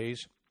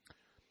days,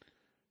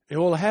 it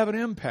will have an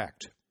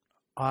impact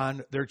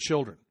on their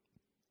children.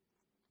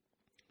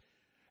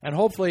 And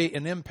hopefully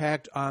an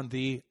impact on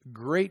the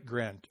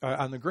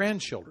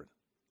grandchildren.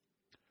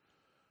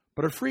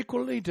 But it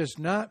frequently does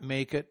not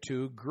make it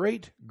to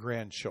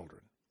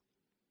great-grandchildren.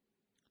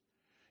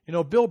 You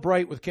know, Bill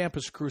Bright with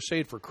Campus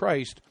Crusade for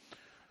Christ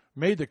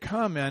made the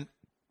comment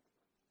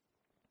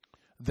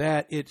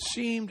that it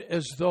seemed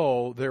as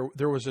though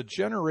there was a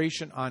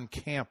generation on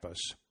campus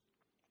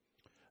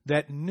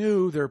that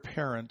knew their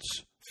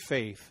parents'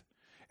 faith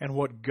and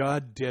what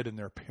God did in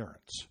their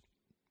parents.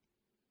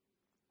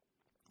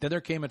 Then there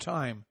came a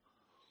time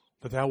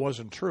that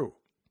wasn't true.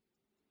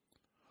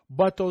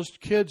 But those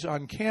kids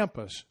on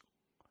campus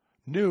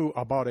knew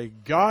about a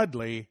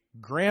godly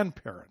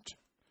grandparent.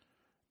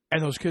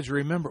 And those kids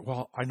remember,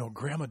 well, I know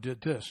Grandma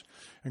did this.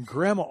 And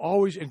Grandpa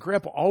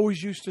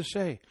always used to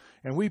say,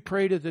 and we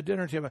prayed at the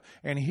dinner table,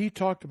 and he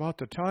talked about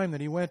the time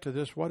that he went to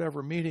this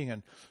whatever meeting,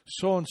 and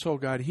so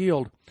got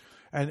healed.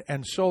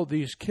 And so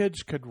these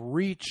kids could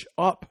reach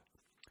up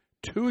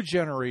 2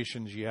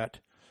 generations yet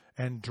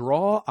and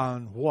draw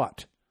on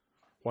what?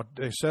 What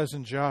it says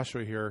in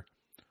Joshua here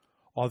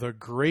are the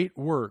great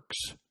works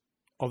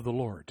of the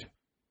Lord.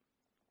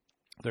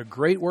 The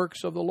great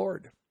works of the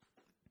Lord.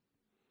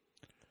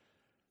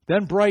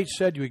 Then Bright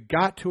said we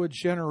got to a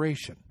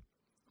generation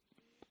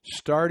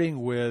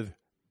starting with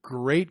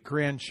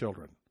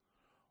great-grandchildren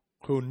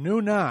who knew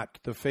not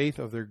the faith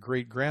of their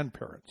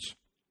great-grandparents.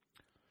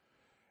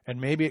 And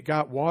maybe it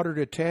got watered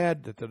a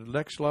tad at the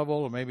next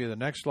level or maybe the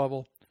next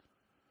level.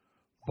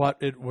 But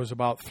it was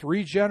about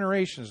 3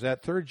 generations.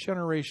 That 3rd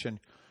generation,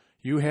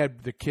 you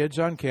had the kids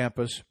on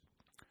campus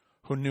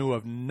who knew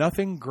of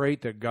nothing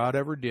great that God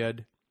ever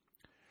did.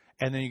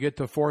 And then you get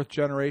the 4th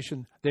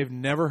generation, they've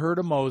never heard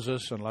of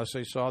Moses unless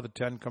they saw the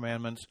 10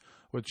 Commandments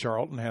with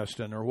Charlton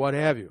Heston or what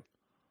have you.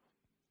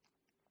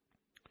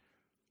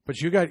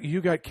 But you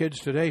got kids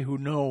today who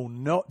know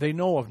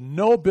of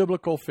no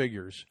biblical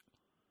figures,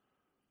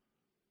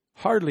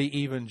 hardly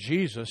even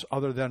Jesus,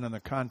 other than in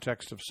the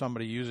context of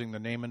somebody using the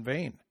name in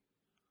vain.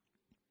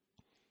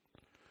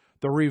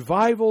 The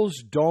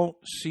revivals don't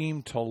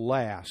seem to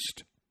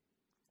last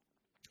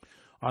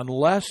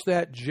unless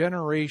that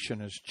generation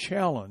is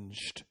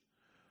challenged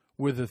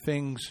with the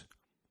things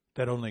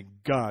that only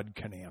God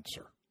can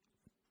answer.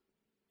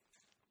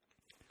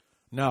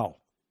 Now,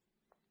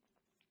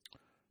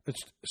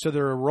 So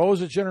there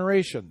arose a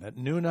generation that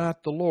knew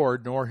not the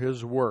Lord nor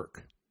his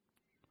work.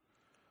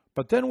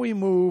 But then we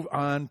move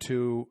on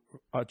to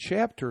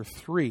chapter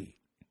 3.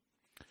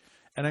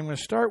 And I'm going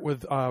to start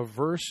with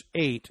verse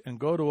 8 and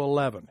go to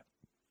 11.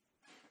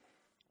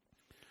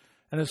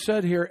 And it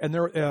said here, and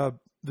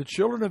the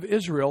children of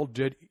Israel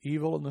did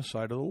evil in the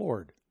sight of the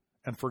Lord,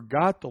 and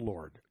forgot the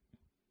Lord.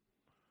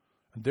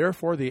 And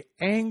therefore the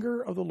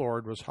anger of the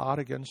Lord was hot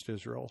against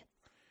Israel,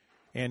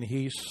 and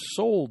he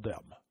sold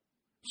them.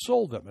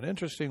 Sold them, an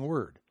interesting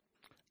word.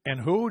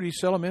 And who did he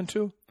sell them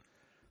into?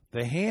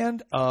 The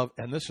hand of,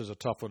 and this is a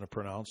tough one to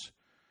pronounce,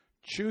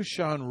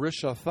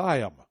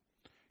 Shushan-Rishathaim,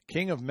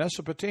 king of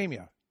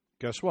Mesopotamia.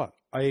 Guess what?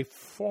 A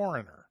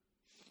foreigner.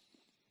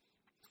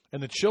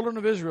 And the children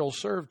of Israel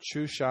served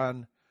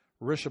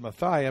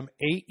Shushan-Rishathaim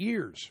 8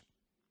 years.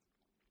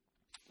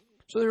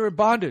 So they were in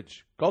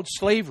bondage, called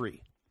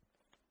slavery.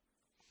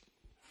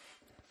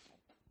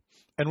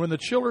 And when the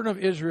children of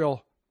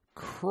Israel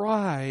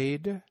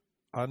cried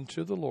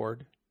unto the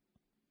Lord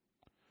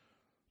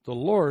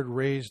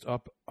raised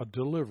up a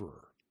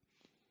deliverer,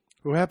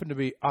 who happened to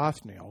be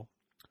Othniel,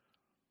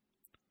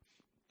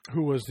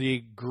 who was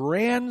the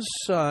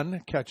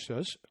grandson, catch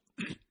this,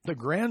 the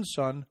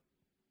grandson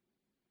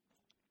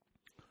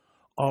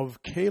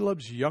of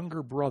Caleb's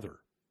younger brother.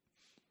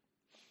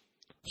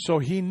 So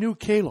he knew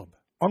Caleb,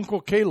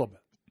 Uncle Caleb.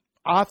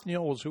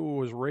 Othniel was who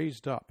was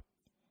raised up.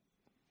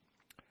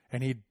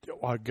 And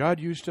God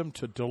used him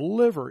to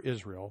deliver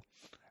Israel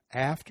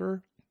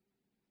after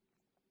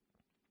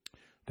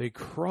they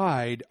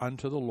cried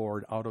unto the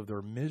Lord out of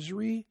their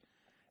misery,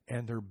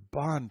 and their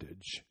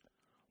bondage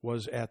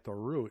was at the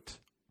root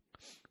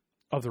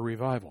of the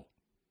revival.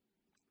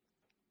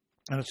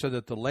 And it said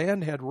that the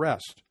land had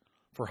rest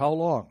for how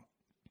long?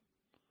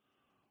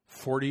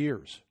 40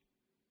 years.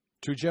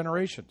 2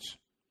 generations.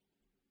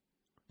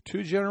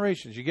 2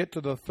 generations. You get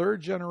to the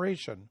 3rd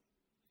generation,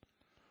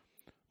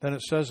 then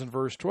it says in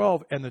verse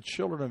 12, and the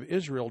children of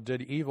Israel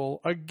did evil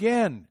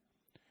again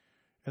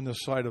in the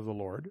sight of the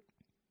Lord.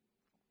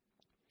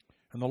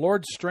 And the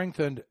Lord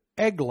strengthened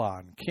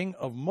Eglon, king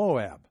of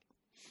Moab.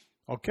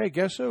 Okay,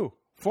 guess who?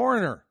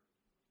 Foreigner.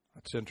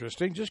 That's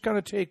interesting. Just got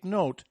to take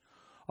note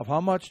of how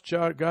much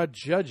God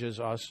judges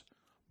us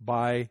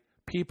by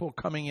people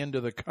coming into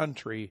the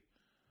country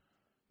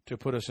to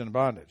put us in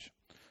bondage.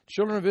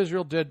 Children of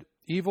Israel did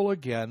evil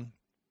again,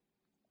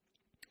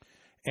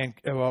 and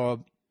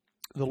the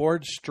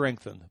Lord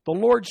strengthened. The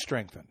Lord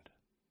strengthened.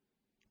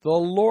 The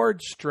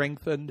Lord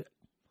strengthened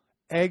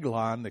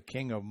Eglon, the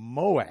king of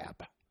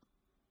Moab.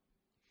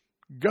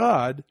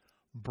 God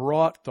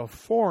brought the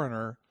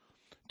foreigner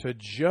to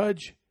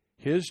judge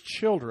his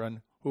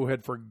children who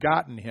had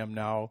forgotten him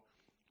now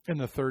in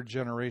the 3rd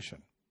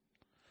generation.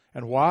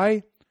 And why?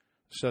 It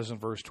says in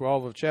verse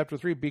 12 of chapter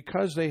 3,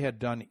 because they had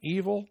done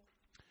evil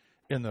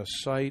in the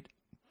sight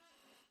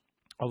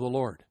of the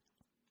Lord.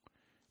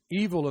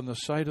 Evil in the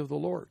sight of the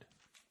Lord.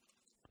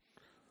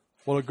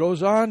 Well, it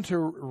goes on to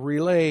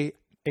relay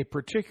a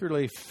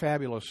particularly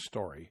fabulous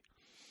story,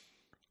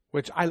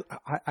 which I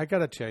got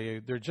to tell you,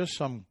 there are just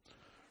some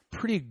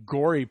pretty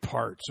gory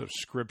parts of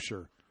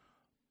Scripture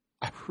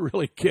I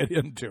really get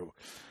into.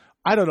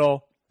 I don't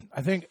know.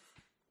 I think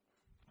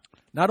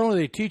not only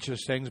they teach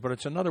us things, but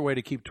it's another way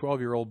to keep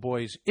 12-year-old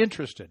boys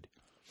interested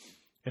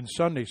in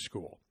Sunday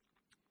school.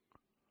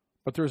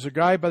 But there's a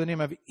guy by the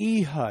name of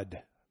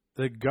Ehud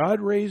that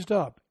God raised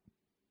up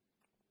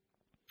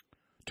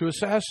to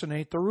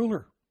assassinate the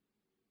ruler,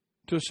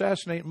 to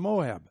assassinate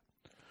Moab.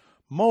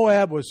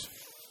 Moab was,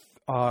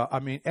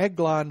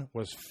 Eglon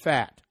was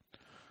fat.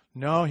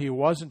 No, he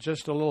wasn't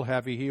just a little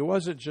heavy. He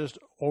wasn't just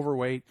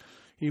overweight.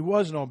 He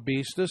wasn't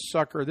obese. This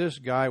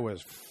guy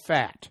was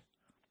fat.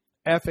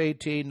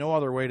 F-A-T, no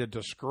other way to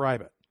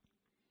describe it.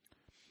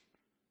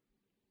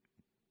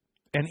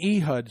 And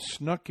Ehud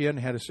snuck in,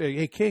 had to say,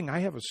 hey, king, I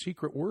have a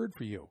secret word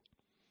for you.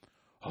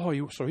 Oh,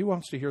 so he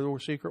wants to hear the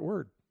secret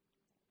word.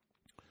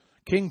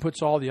 King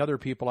puts all the other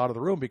people out of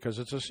the room because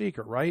it's a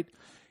secret, right?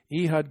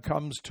 Ehud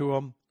comes to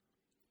him.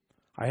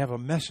 I have a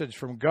message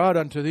from God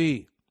unto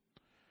thee.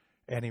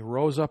 And he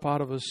rose up out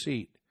of his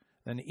seat.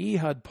 Then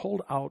Ehud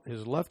pulled out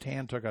his left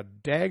hand, took a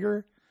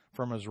dagger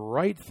from his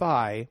right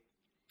thigh,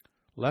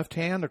 left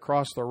hand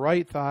across the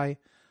right thigh,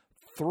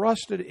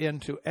 thrust it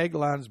into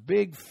Eglon's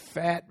big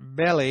fat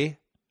belly,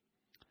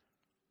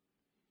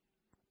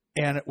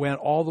 and it went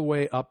all the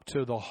way up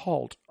to the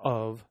hilt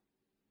of,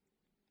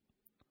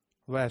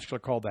 what's actually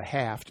called the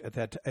haft at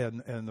that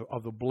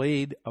of the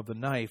blade of the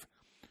knife.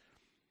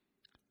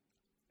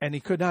 And he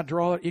could not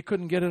draw it. He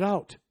couldn't get it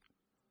out.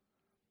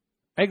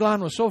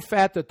 Eglon was so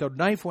fat that the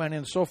knife went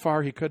in so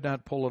far he could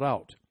not pull it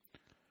out.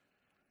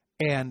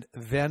 And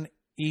then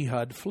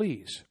Ehud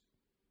flees.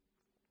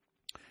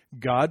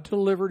 God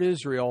delivered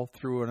Israel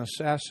through an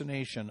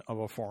assassination of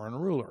a foreign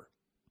ruler.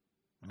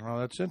 Well,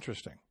 that's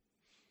interesting.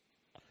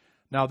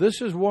 Now,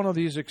 this is one of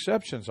these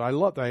exceptions.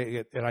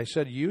 And I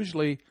said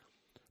usually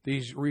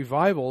these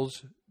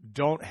revivals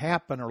don't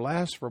happen or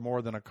last for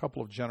more than a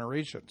couple of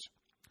generations.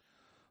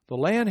 The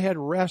land had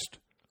rest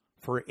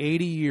for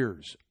 80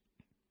 years.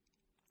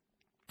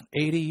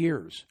 80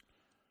 years.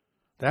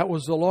 That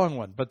was the long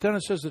one. But then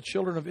it says the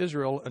children of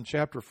Israel in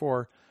chapter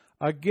 4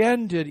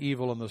 again did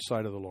evil in the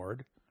sight of the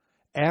Lord.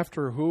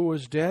 After who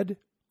was dead?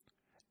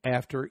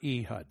 After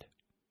Ehud.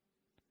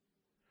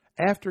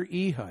 After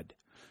Ehud.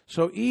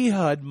 So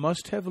Ehud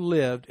must have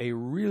lived a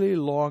really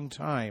long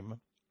time,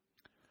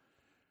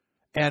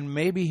 and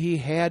maybe he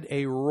had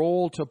a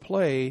role to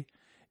play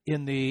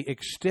in the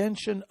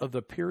extension of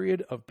the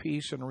period of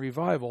peace and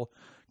revival,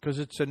 because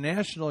it's a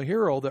national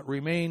hero that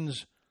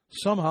remains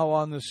somehow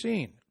on the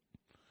scene.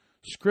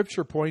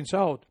 Scripture points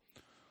out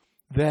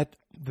that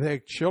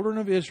the children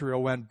of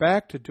Israel went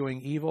back to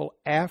doing evil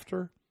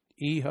after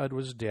Ehud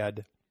was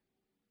dead.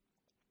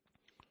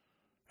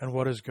 And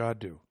what does God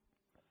do?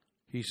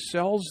 He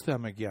sells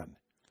them again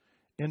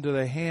into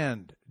the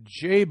hand,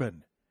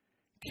 Jabin,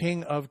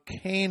 king of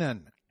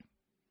Canaan,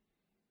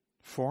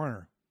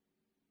 foreigner,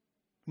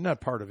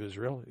 not part of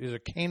Israel. He's a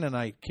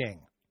Canaanite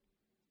king.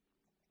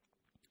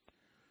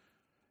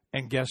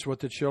 And guess what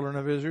the children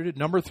of Israel did?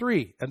 Number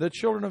 3, and the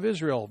children of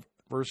Israel,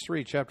 verse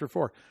 3, chapter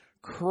 4,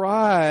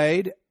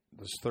 cried,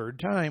 this third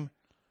time,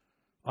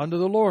 unto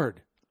the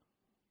Lord.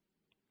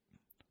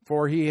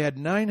 For he had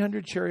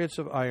 900 chariots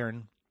of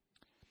iron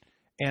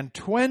and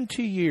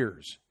 20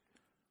 years.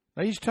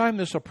 Now each time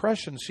this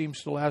oppression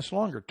seems to last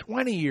longer.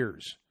 20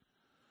 years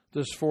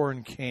this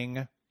foreign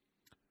king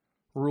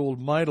ruled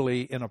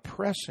mightily in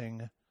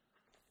oppressing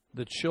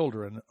the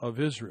children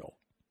of Israel.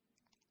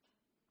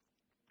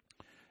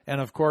 And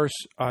of course,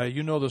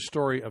 you know the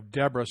story of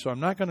Deborah, so I'm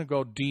not going to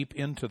go deep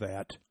into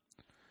that,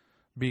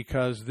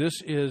 because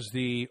this is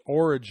the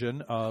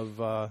origin of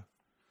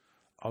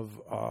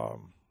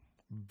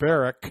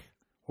Barak,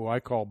 who I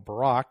call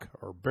Barak,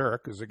 or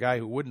Barak, is a guy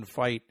who wouldn't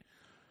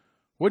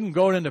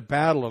go into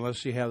battle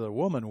unless he had a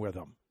woman with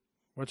him.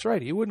 That's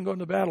right, he wouldn't go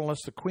into battle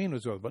unless the queen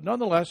was with him. But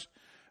nonetheless,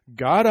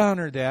 God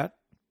honored that,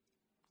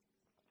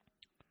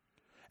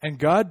 and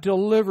God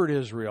delivered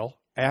Israel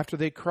after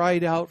they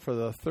cried out for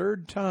the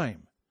third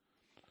time.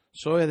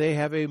 So they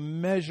have a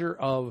measure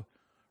of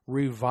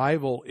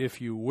revival,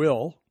 if you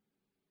will,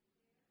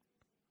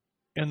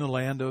 in the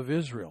land of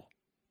Israel.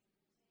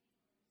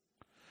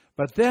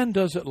 But then,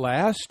 does it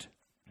last?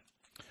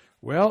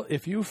 Well,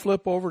 if you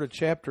flip over to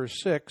chapter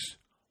 6,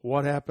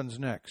 what happens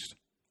next?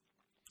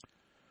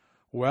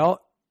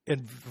 Well,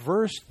 in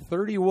verse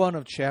 31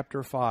 of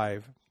chapter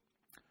 5,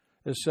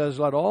 it says,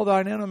 Let all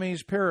thine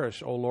enemies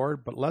perish, O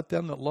Lord, but let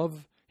them that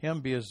love him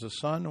be as the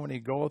sun when he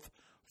goeth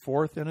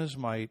forth in his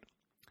might.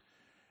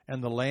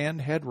 And the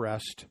land had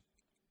rest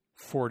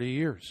 40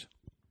 years.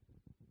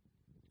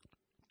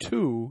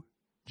 2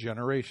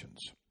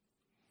 generations.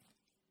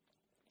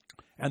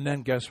 And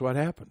then guess what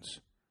happens?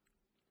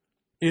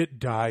 It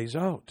dies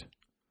out.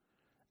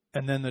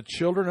 And then the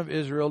children of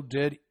Israel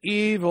did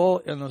evil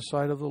in the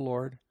sight of the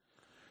Lord,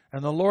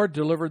 and the Lord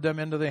delivered them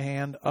into the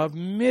hand of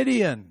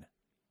Midian.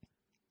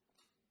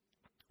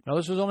 Now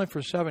this was only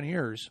for 7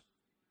 years.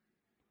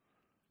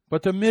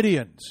 But the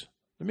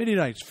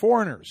Midianites,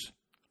 foreigners,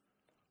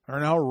 are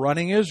now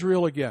running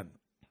Israel again.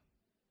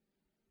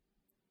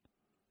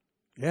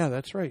 Yeah,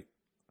 that's right.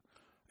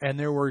 And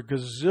there were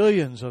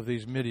gazillions of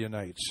these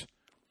Midianites.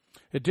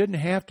 It didn't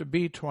have to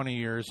be 20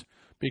 years,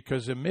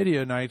 because the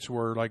Midianites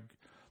were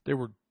there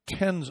were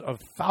tens of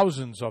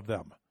thousands of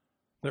them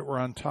that were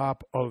on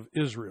top of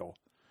Israel.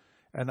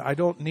 And I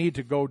don't need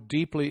to go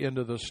deeply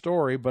into the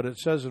story, but it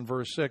says in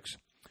verse 6,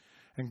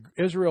 And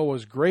Israel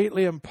was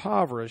greatly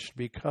impoverished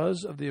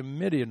because of the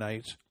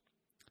Midianites.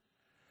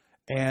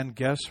 And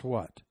guess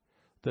what?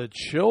 The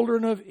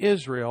children of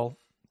Israel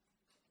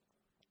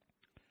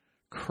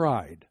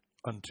cried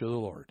unto the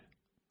Lord.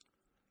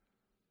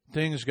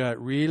 Things got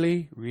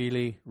really,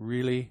 really,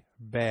 really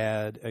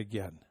bad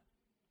again.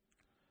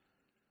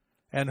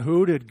 And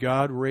who did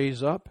God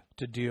raise up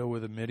to deal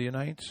with the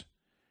Midianites?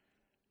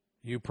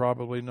 You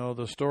probably know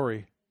the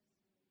story.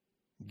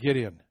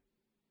 Gideon.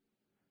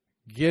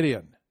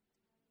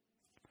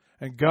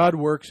 And God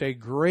works a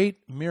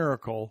great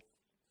miracle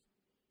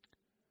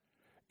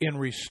in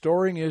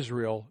restoring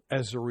Israel.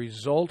 As a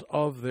result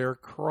of their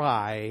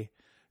cry,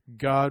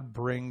 God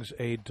brings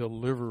a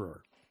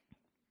deliverer.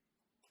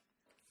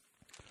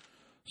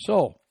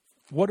 So,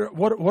 what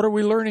are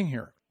we learning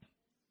here?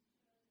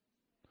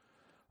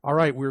 All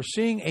right, we're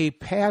seeing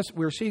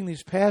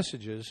these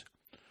passages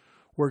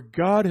where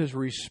God has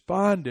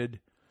responded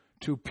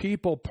to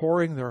people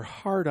pouring their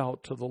heart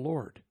out to the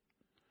Lord.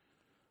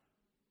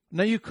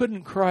 Now, you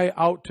couldn't cry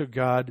out to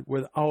God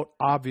without,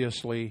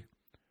 obviously,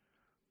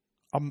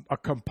 a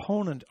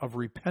component of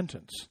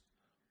repentance.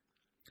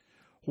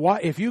 Why?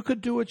 If you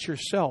could do it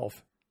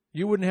yourself,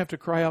 you wouldn't have to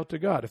cry out to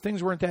God. If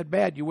things weren't that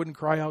bad, you wouldn't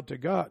cry out to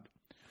God.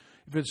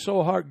 If it's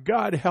so hard,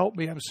 God help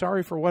me, I'm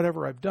sorry for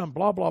whatever I've done,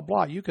 blah, blah,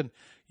 blah. You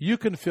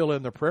can fill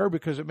in the prayer,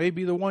 because it may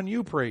be the one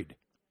you prayed.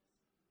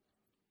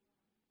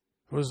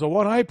 It was the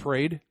one I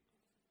prayed,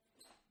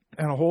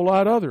 and a whole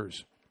lot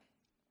others.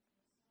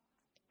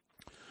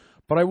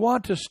 But I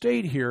want to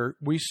state here,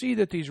 we see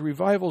that these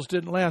revivals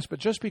didn't last, but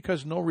just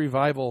because no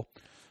revival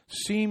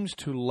seems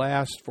to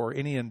last for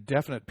any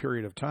indefinite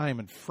period of time,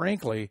 and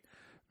frankly,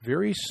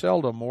 very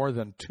seldom more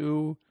than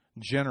 2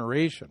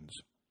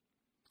 generations,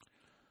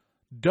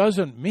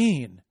 doesn't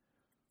mean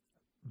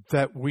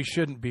that we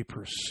shouldn't be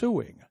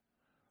pursuing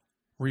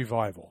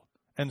revival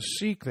and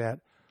seek that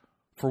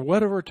for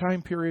whatever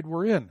time period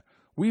we're in.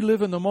 We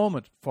live in the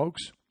moment,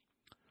 folks.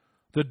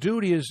 The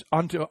duty is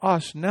unto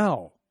us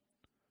now.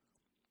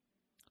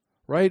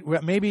 Right?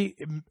 Maybe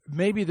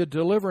the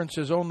deliverance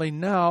is only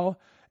now,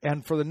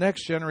 and for the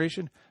next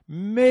generation,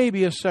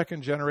 maybe a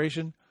second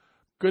generation.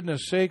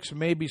 Goodness sakes,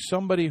 maybe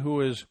somebody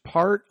who is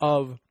part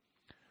of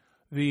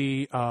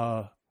the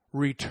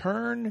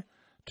return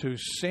to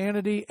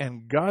sanity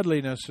and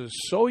godliness is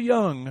so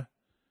young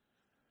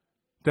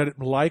that,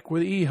 like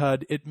with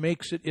Ehud, it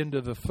makes it into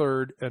the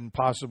 3rd and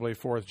possibly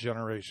 4th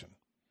generation.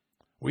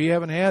 We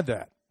haven't had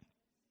that.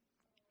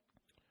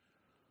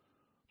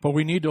 But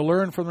we need to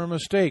learn from their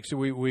mistakes.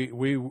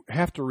 We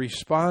have to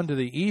respond to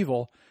the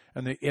evil,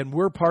 and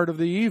we're part of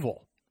the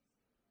evil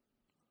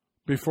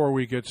before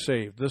we get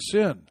saved, the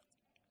sin.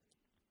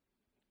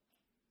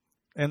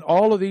 And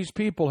all of these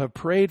people have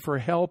prayed for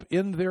help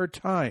in their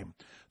time.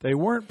 They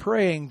weren't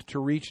praying to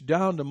reach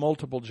down to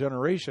multiple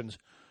generations,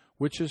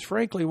 which is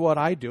frankly what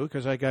I do,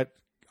 because I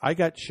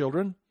got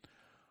children,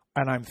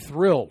 and I'm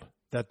thrilled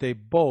that they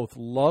both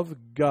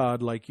love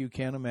God like you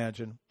can't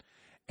imagine,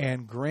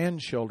 and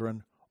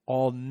grandchildren,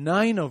 all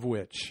 9 of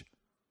which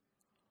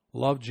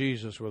love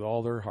Jesus with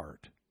all their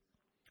heart.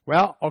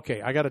 Well,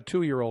 okay, I got a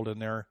 2-year-old in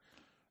there.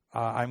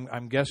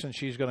 I'm guessing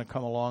she's going to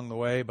come along the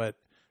way, but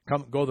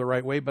go the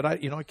right way. But I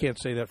can't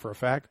say that for a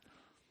fact.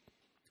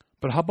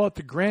 But how about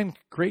the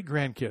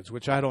great-grandkids,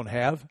 which I don't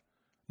have?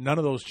 None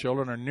of those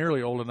children are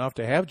nearly old enough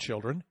to have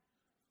children.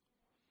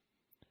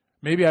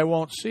 Maybe I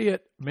won't see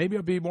it. Maybe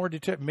I'll be more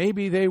detached.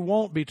 Maybe they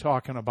won't be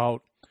talking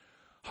about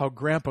how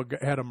Grandpa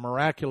had a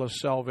miraculous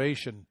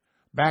salvation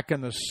back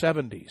in the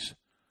 70s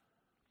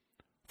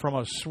from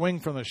a swing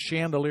from the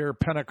Chandelier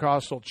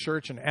Pentecostal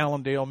Church in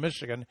Allendale,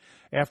 Michigan,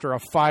 after a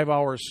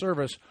 5-hour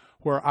service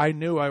where I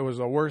knew I was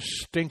the worst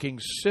stinking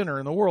sinner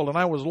in the world, and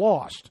I was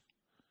lost,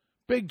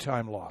 big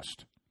time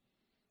lost.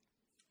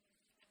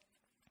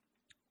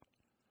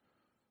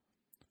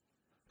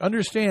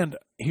 Understand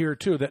here,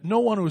 too, that no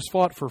one who's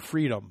fought for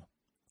freedom,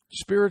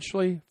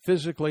 spiritually,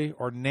 physically,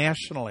 or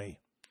nationally,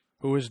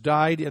 who has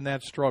died in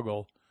that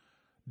struggle,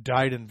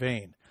 died in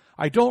vain.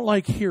 I don't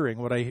like hearing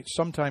what I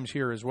sometimes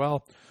hear as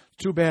well.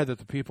 It's too bad that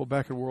the people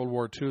back in World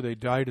War II, they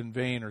died in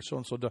vain or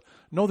so-and-so.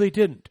 No, they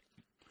didn't.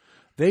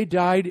 They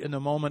died in the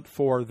moment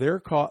for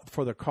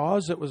the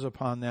cause that was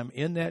upon them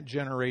in that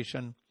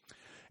generation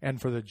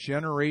and for the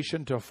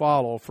generation to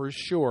follow, for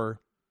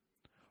sure.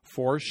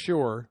 For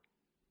sure.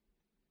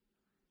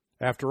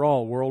 After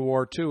all, World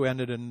War II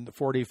ended in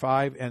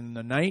 1945, and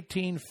the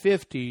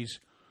 1950s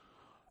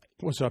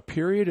was a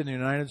period in the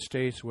United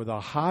States with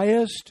the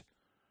highest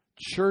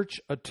church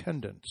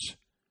attendance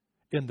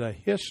in the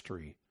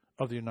history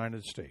of the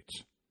United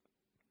States.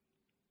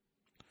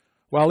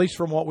 Well, at least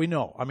from what we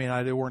know. I mean,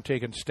 they weren't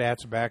taking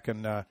stats back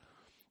in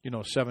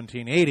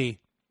 1780,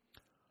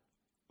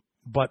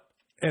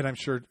 and I'm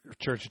sure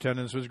church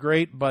attendance was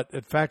great, but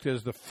the fact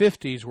is the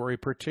 50s were a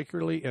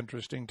particularly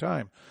interesting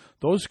time.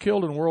 Those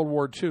killed in World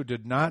War II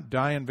did not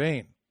die in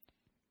vain.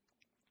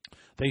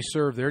 They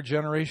served their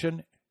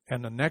generation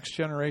and the next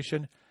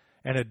generation,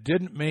 and it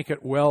didn't make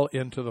it well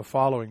into the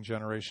following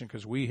generation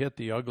because we hit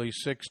the ugly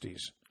 60s.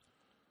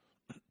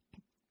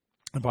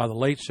 And by the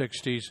late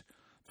 60s,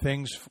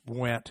 things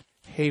went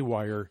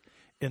haywire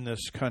in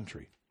this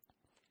country.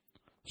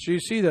 So you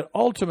see that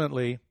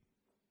ultimately,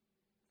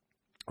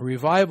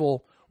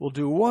 revival will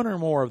do one or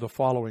more of the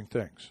following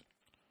things.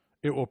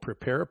 It will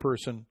prepare a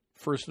person,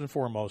 first and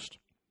foremost,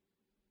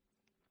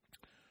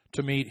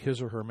 to meet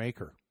his or her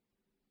Maker.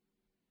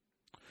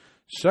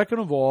 Second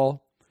of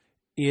all,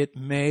 it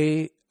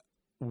may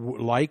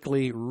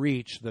likely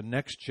reach the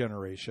next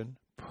generation,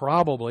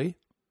 probably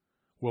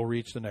will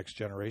reach the next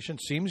generation,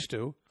 seems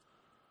to.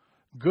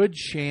 Good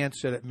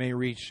chance that it may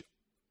reach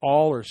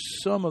all or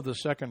some of the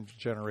second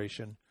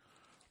generation,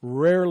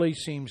 rarely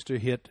seems to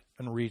hit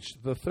and reach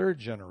the third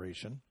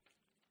generation.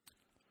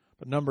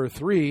 But number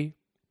 3,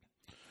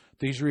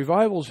 these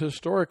revivals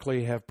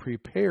historically have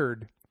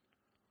prepared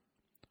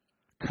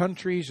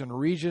countries and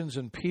regions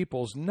and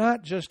peoples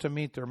not just to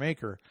meet their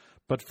Maker,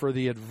 but for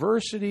the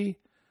adversity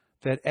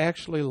that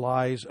actually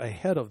lies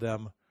ahead of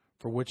them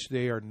for which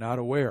they are not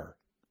aware.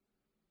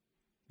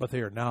 But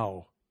they are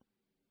now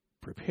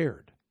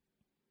prepared.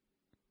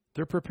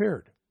 They're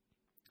prepared.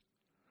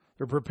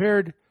 They're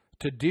prepared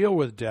to deal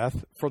with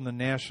death from the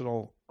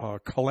national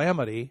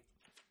calamity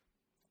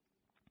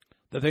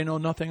that they know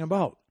nothing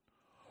about.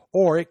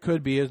 Or it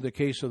could be, as the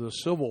case of the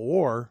Civil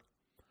War,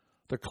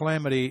 the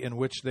calamity in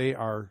which they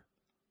are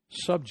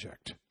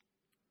subject.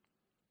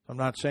 I'm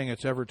not saying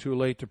it's ever too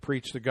late to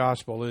preach the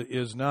gospel. It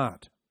is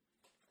not.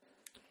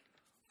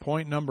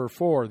 Point number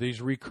 4,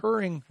 these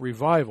recurring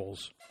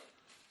revivals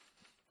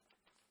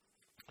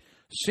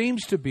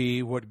seems to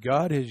be what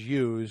God has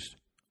used,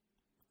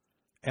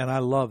 and I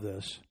love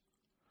this,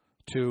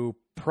 to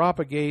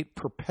propagate,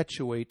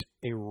 perpetuate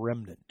a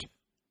remnant.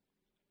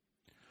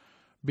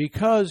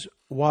 Because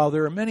while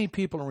there are many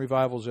people in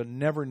revivals that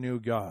never knew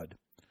God,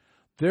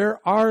 there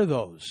are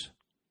those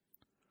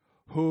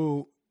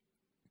who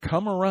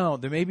come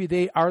around. Maybe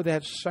they are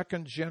that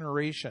second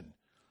generation,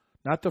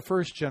 not the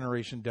first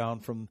generation down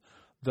from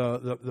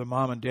the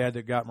mom and dad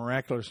that got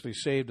miraculously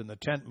saved in the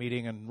tent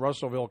meeting in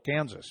Russellville,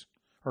 Kansas,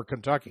 or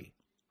Kentucky.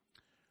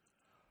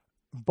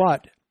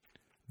 But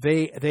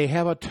they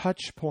have a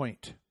touch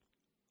point,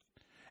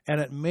 and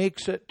it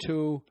makes it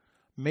to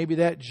maybe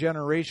that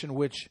generation,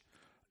 which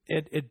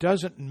it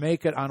doesn't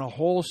make it on a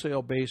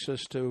wholesale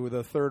basis to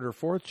the third or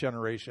fourth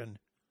generation.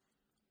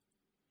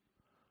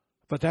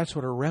 But that's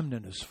what a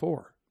remnant is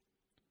for.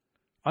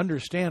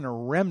 Understand, a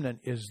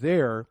remnant is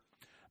there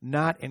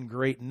not in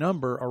great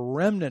number. A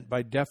remnant,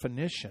 by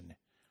definition,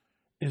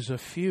 is a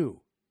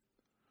few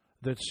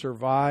that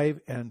survive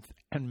and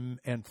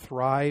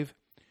thrive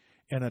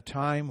in a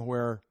time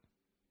where,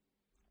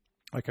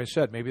 like I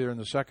said, maybe they're in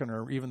the second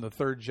or even the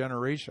third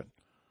generation.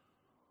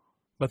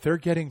 But they're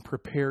getting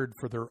prepared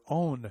for their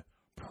own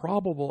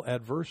probable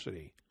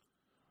adversity,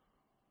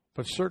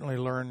 but certainly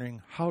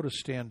learning how to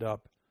stand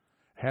up,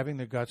 having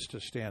the guts to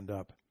stand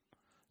up,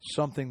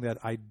 something that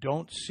I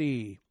don't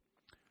see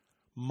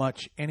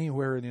much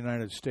anywhere in the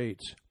United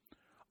States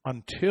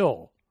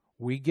until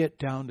we get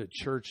down to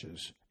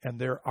churches, and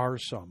there are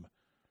some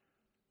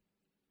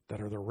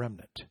that are the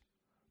remnant,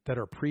 that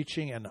are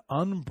preaching an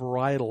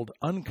unbridled,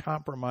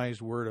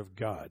 uncompromised word of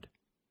God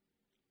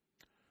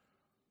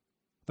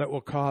that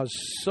will cause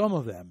some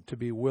of them to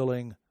be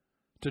willing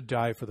to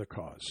die for the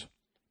cause.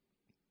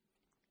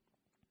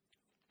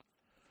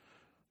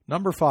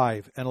 Number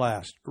 5 and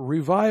last,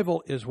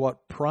 revival is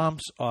what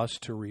prompts us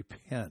to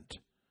repent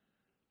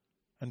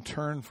and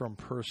turn from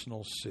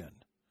personal sin.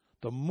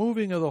 The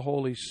moving of the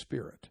Holy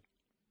Spirit.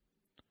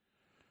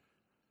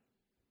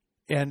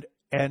 And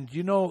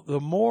you know, the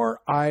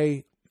more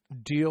I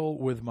deal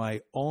with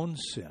my own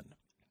sin,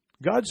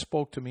 God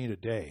spoke to me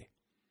today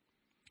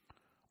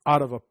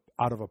out of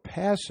a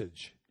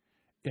passage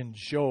in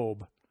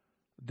Job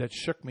that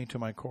shook me to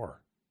my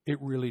core. It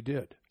really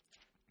did.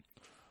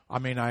 I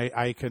mean,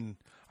 I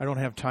don't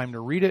have time to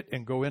read it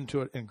and go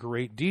into it in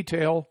great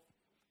detail,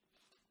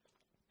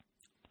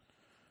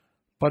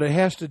 but it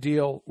has to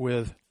deal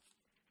with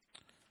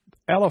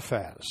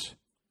Eliphaz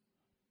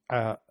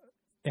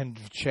in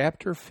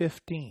chapter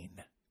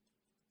 15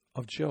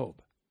 of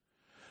Job.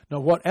 Now,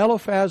 what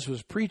Eliphaz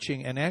was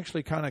preaching and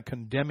actually kind of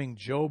condemning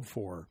Job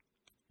for,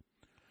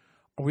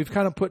 we've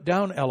kind of put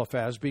down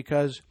Eliphaz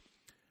because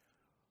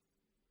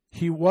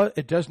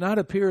it does not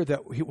appear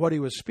that what he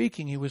was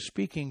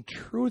speaking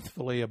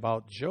truthfully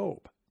about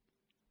Job.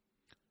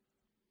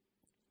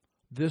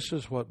 This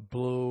is what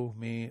blew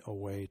me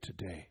away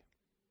today.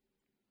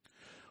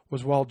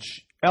 Was while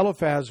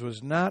Eliphaz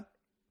did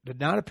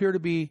not appear to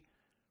be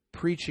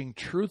preaching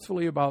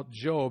truthfully about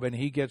Job, and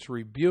he gets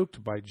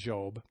rebuked by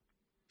Job,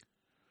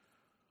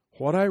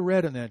 what I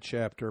read in that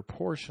chapter,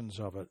 portions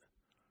of it,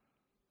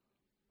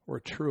 were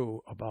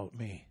true about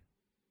me.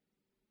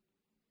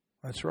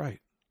 That's right.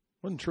 It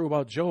wasn't true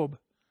about Job.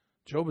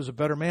 Job is a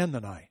better man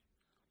than I.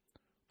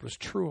 It was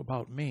true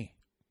about me.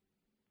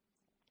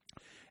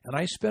 And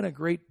I spent a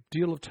great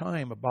deal of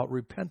time about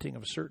repenting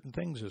of certain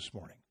things this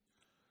morning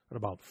at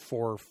about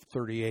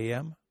 4:30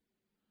 a.m.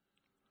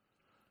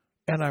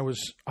 And I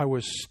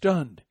was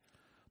stunned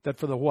that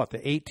for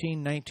the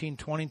 18, 19,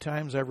 20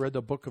 times I've read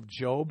the book of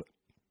Job,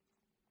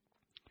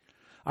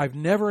 I've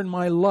never in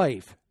my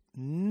life,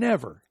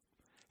 never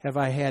have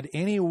I had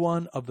any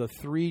one of the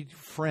 3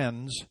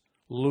 friends,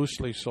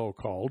 loosely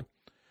so-called,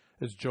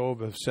 as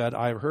Job has said,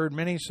 I've heard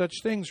many such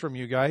things from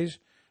you guys,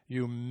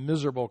 you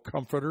miserable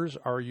comforters,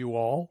 are you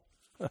all?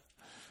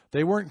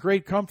 They weren't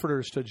great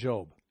comforters to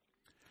Job.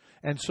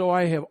 And so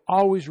I have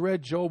always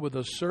read Job with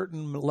a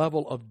certain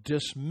level of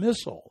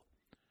dismissal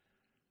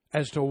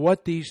as to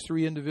what these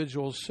 3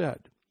 individuals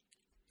said,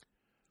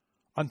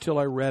 until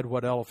I read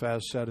what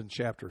Eliphaz said in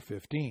chapter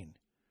 15.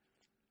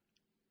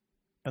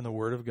 And the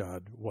Word of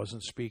God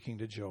wasn't speaking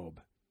to Job.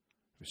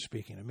 It was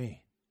speaking to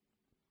me.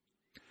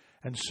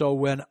 And so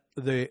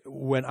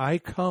when I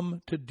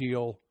come to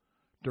deal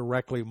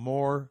directly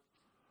more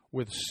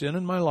with sin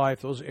in my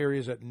life, those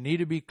areas that need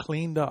to be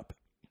cleaned up,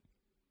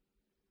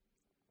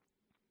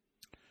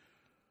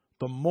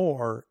 the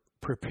more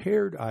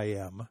prepared I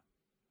am,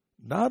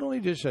 not only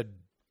just to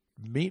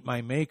meet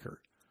my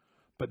Maker,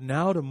 but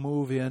now to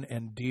move in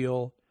and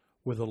deal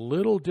with a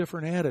little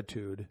different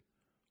attitude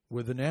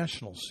with the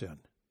national sin.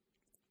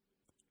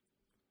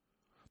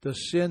 The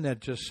sin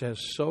that just has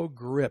so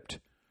gripped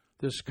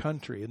this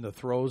country in the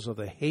throes of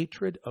the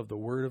hatred of the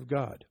Word of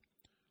God.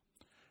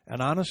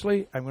 And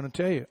honestly, I'm going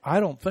to tell you, I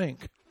don't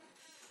think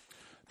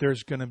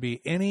there's going to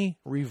be any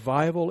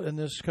revival in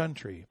this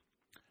country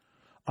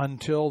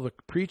until the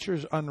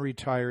preachers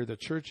unretire, the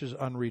churches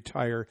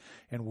unretire,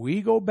 and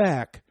we go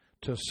back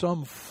to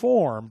some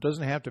form.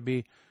 Doesn't have to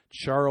be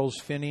Charles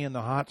Finney in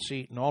the hot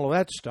seat and all of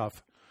that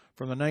stuff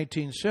from the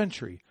 19th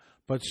century,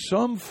 but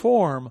some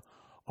form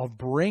of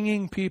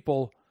bringing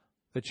people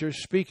that you're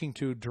speaking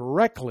to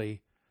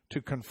directly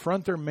to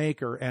confront their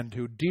Maker and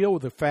to deal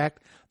with the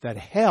fact that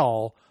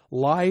hell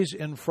lies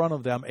in front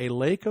of them, a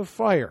lake of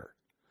fire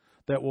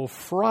that will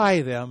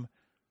fry them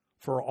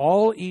for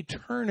all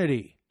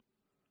eternity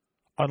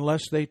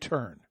unless they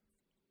turn.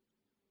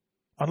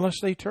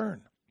 Unless they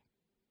turn.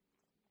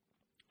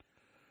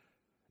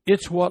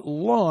 It's what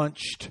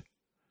launched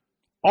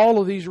all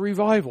of these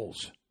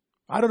revivals.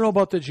 I don't know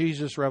about the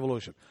Jesus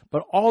Revolution,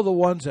 but all the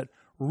ones that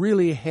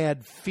really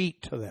had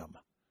feet to them.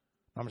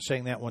 I'm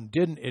saying that one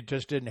didn't. It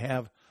just didn't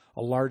have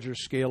a larger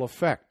scale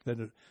effect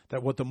than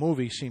what the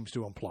movie seems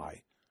to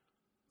imply.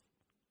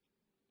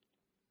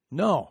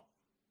 No.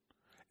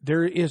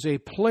 There is a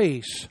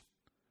place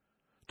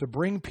to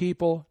bring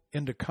people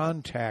into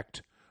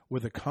contact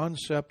with the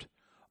concept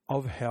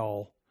of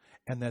hell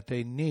and that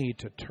they need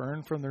to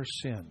turn from their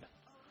sin.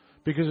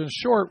 Because in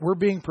short, we're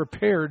being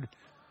prepared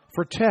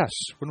for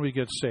tests when we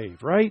get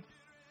saved, right?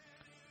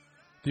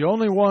 The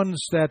only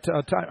ones that,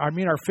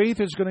 our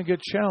faith is going to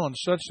get challenged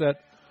such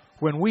that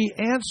when we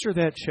answer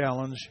that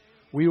challenge,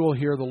 we will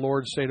hear the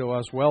Lord say to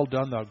us, "Well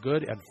done, thou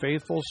good and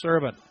faithful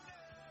servant."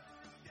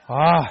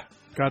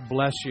 God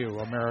bless you,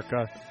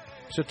 America.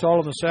 Sit tall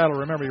in the saddle.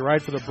 Remember, you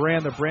ride for the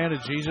brand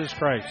of Jesus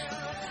Christ.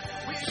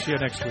 See you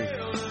next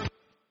week.